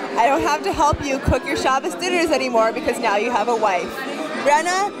 Charles, I don't have to help you cook your Shabbos dinners anymore because now you have a wife.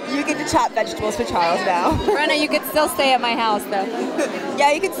 Brenna, you get to chop vegetables for Charles now. Brenna, you could still stay at my house, though.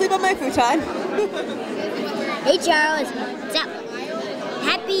 Yeah, you can sleep on my futon. Hey, Charles. What's up?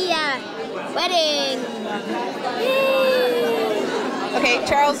 Happy wedding. Okay,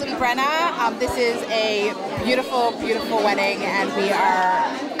 Charles and Brenna, this is a beautiful, beautiful wedding, and we are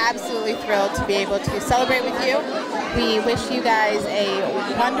absolutely thrilled to be able to celebrate with you. We wish you guys a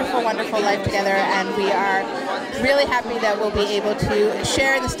wonderful, wonderful life together, and we are really happy that we'll be able to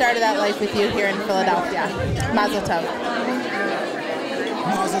share the start of that life with you here in Philadelphia. Mazel tov.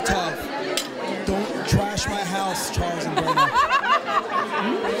 Mazel tov. Don't trash my house, Charles and Brenna.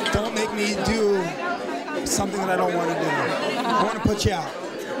 Don't make me do something that I don't want to do. I want to put you out.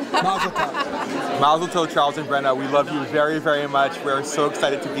 Mazel tov. Mazel tov, Charles and Brenna. We love you very, very much. We're so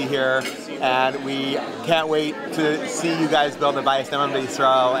excited to be here, and we can't wait to see you guys build a Bayis Ne'eman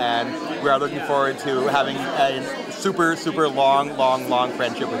B'Yisrael, and we are looking forward to having a super, super long, long, long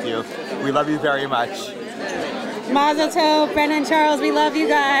friendship with you. We love you very much. Mazel Tov, Brenna and Charles, we love you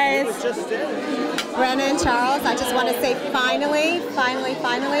guys. Brenna and Charles, I just want to say finally,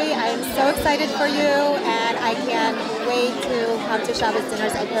 I am so excited for you, and I can't wait to come to Shabbos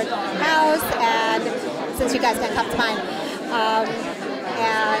dinners at your house, and since you guys can't come to mine.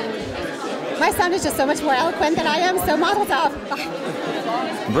 And my son is just so much more eloquent than I am, so mazel tov.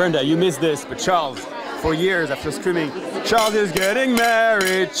 Brenda, you missed this, but Charles, for years after screaming, Charles is getting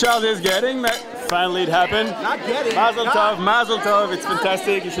married, Charles is getting married. Finally, it happened. Not getting. Mazel tov, mazel tov. It's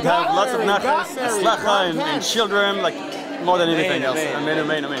fantastic. You should have lots of nachas, slacha, and children, like more than anything else. Amen,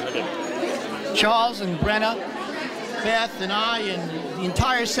 amen, amen. Okay. Charles and Brenna, Beth and I, and the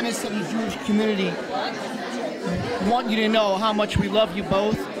entire Senate City Jewish community want you to know how much we love you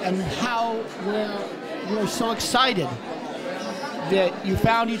both and how we're so excited that you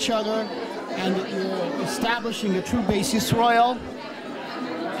found each other and that you're establishing a true Beis Yisrael.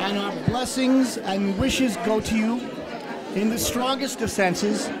 And our blessings and wishes go to you in the strongest of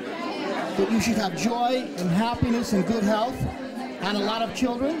senses, that you should have joy and happiness and good health and a lot of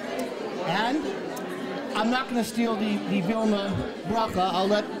children. And I'm not going to steal the Vilna bracha. I'll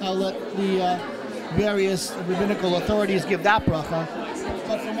let the various rabbinical authorities give that bracha.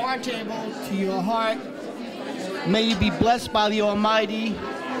 But from our table to your heart, may you be blessed by the Almighty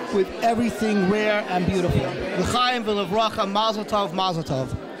with everything rare and beautiful. L'chaim v'levracha, mazel tov, mazel tov.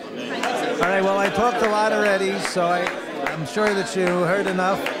 All right, well, I talked a lot already, so I'm sure that you heard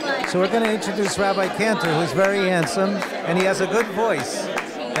enough. So we're going to introduce Rabbi Cantor, who's very handsome, and he has a good voice.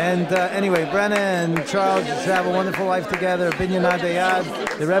 And anyway, Brenna and Charles should have a wonderful life together. Binyan Adayad.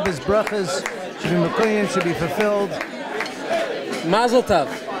 The Rebbe's brachas should be mekuyim, should be fulfilled. Mazel tov.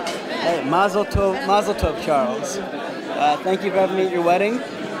 Hey, mazel tov, Charles. Thank you for having me at your wedding.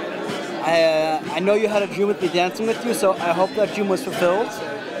 I know you had a dream with me dancing with you, so I hope that dream was fulfilled.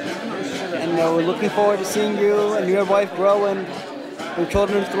 And we're looking forward to seeing you and your wife grow and bring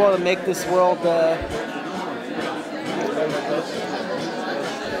children into the world and make this world a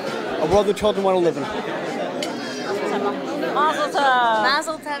world that children want to live in. Mazel tov.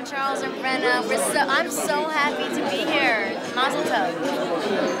 Mazel tov, Charles and Brenna. I'm so happy to be here. Mazel tov.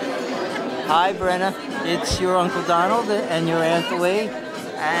 Hi, Brenna. It's your Uncle Donald and your Aunt Lee.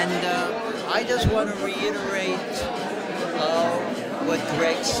 And I just want to reiterate what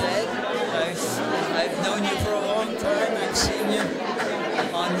Greg said. I've known you for a long time. I've seen you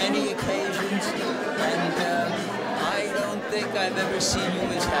on many occasions, and I don't think I've ever seen you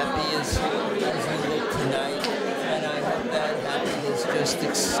as happy as you look tonight, and I hope that happiness just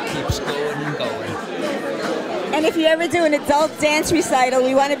keeps going and going. And if you ever do an adult dance recital,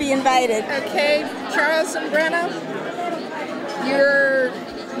 we want to be invited. Okay, Charles and Brenna, you're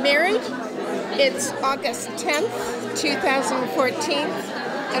married. It's August 10th, 2014,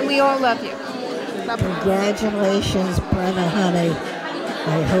 and we all love you. Congratulations, Brenna, honey.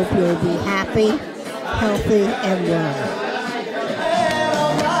 I hope you'll be happy, healthy, and well.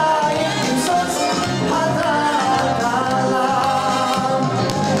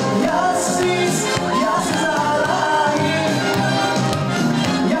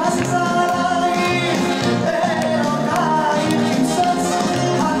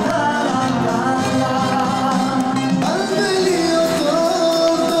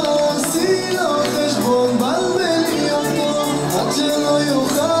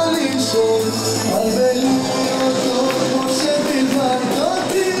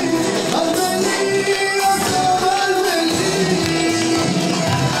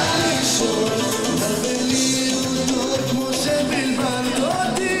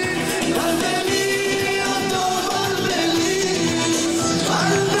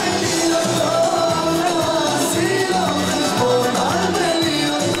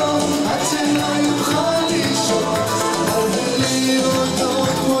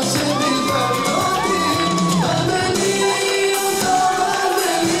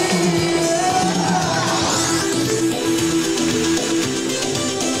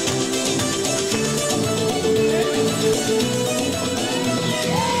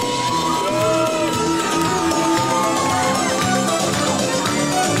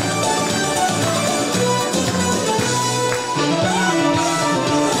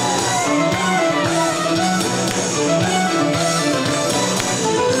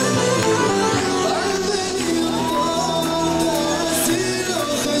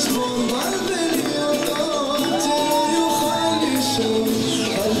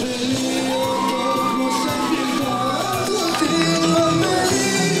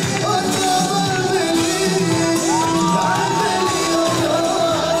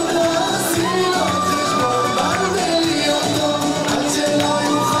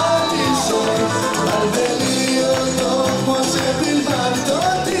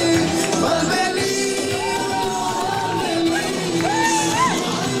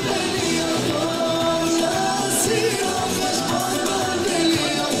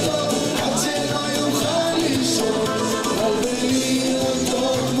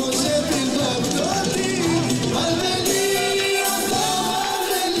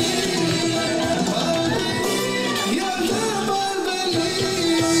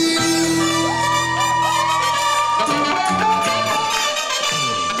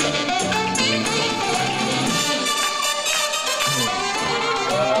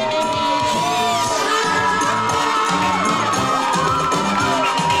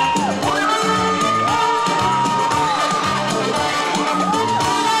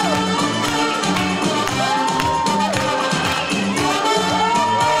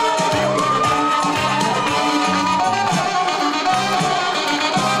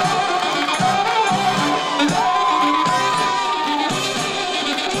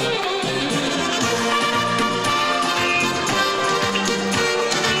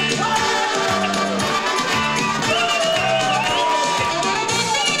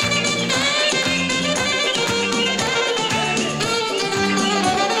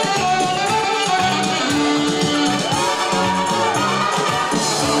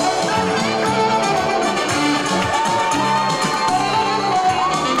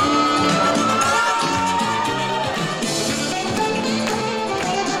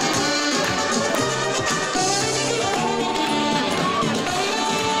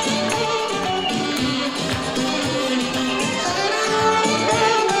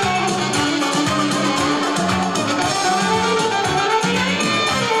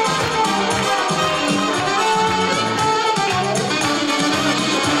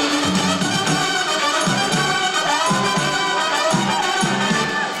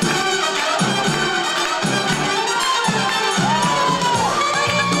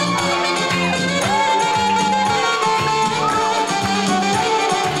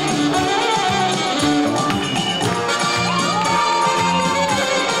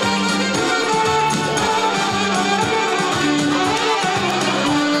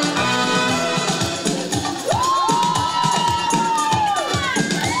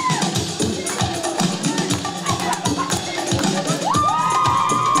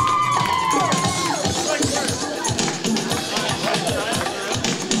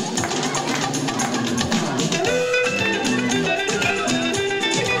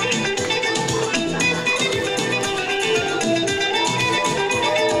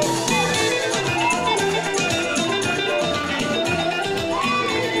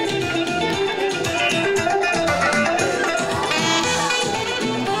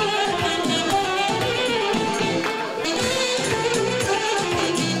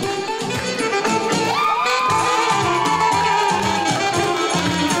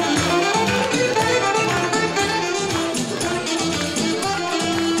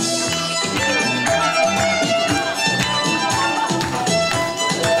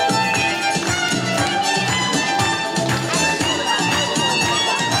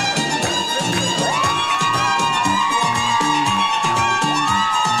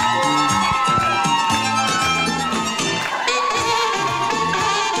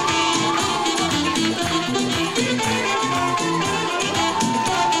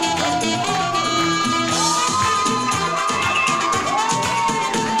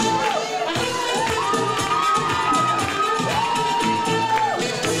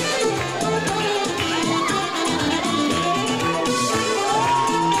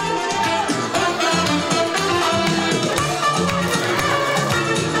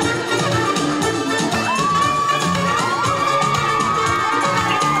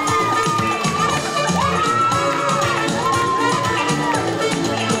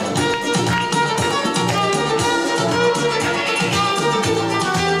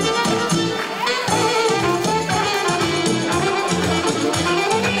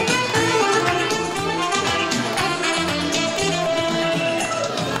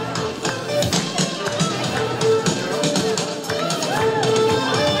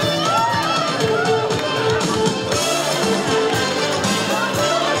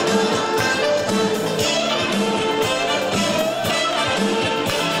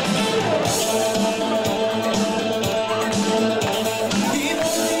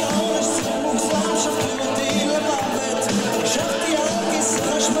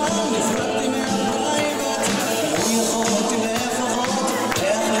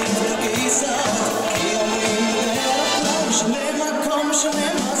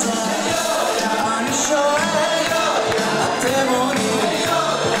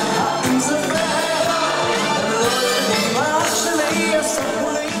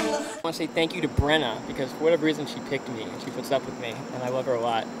 want to say thank you to Brenna, because for whatever reason she picked me and she puts up with me, and I love her a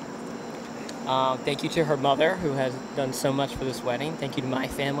lot. Thank you to her mother, who has done so much for this wedding. Thank you to my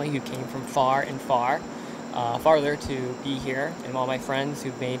family, who came from far and farther to be here, and all my friends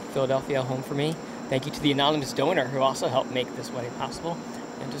who've made Philadelphia a home for me. Thank you to the anonymous donor who also helped make this wedding possible.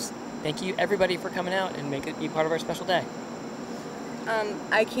 And just thank you everybody for coming out and make it be part of our special day.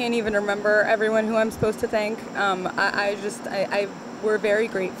 I can't even remember everyone who I'm supposed to thank. We're very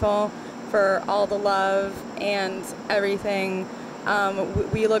grateful for all the love and everything.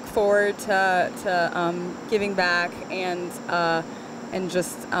 We look forward to giving back and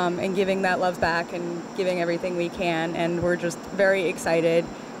giving that love back and giving everything we can. And we're just very excited.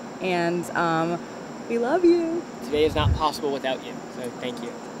 And we love you. Today is not possible without you, so thank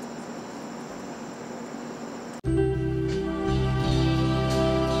you.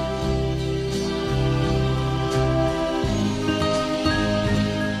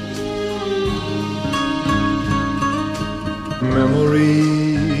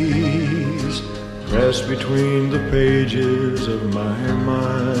 Memories pressed between the pages of my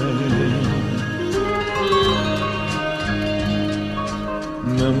mind.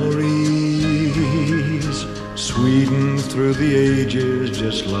 Memories sweetened through the ages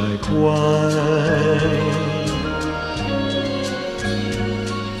just like wine.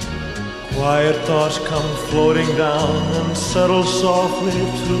 Quiet thoughts come floating down and settle softly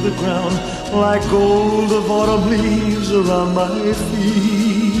to the ground like gold of autumn leaves around my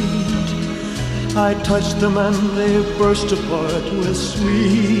feet. I touch them and they burst apart with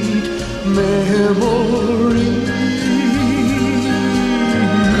sweet memories.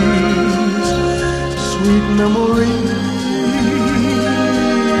 Sweet memories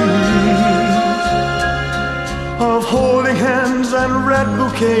of holding hands and red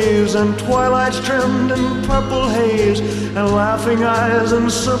bouquets and twilights trimmed in purple haze and laughing eyes and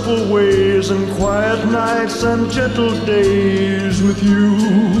simple ways and quiet nights and gentle days with you.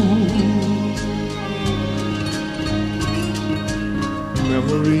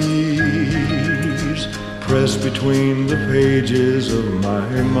 Memories pressed between the pages of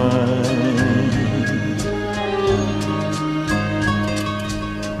my mind.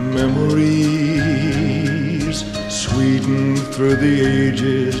 Memories sweetened through the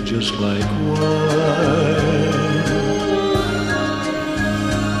ages just like wine.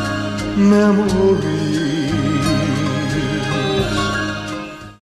 Memories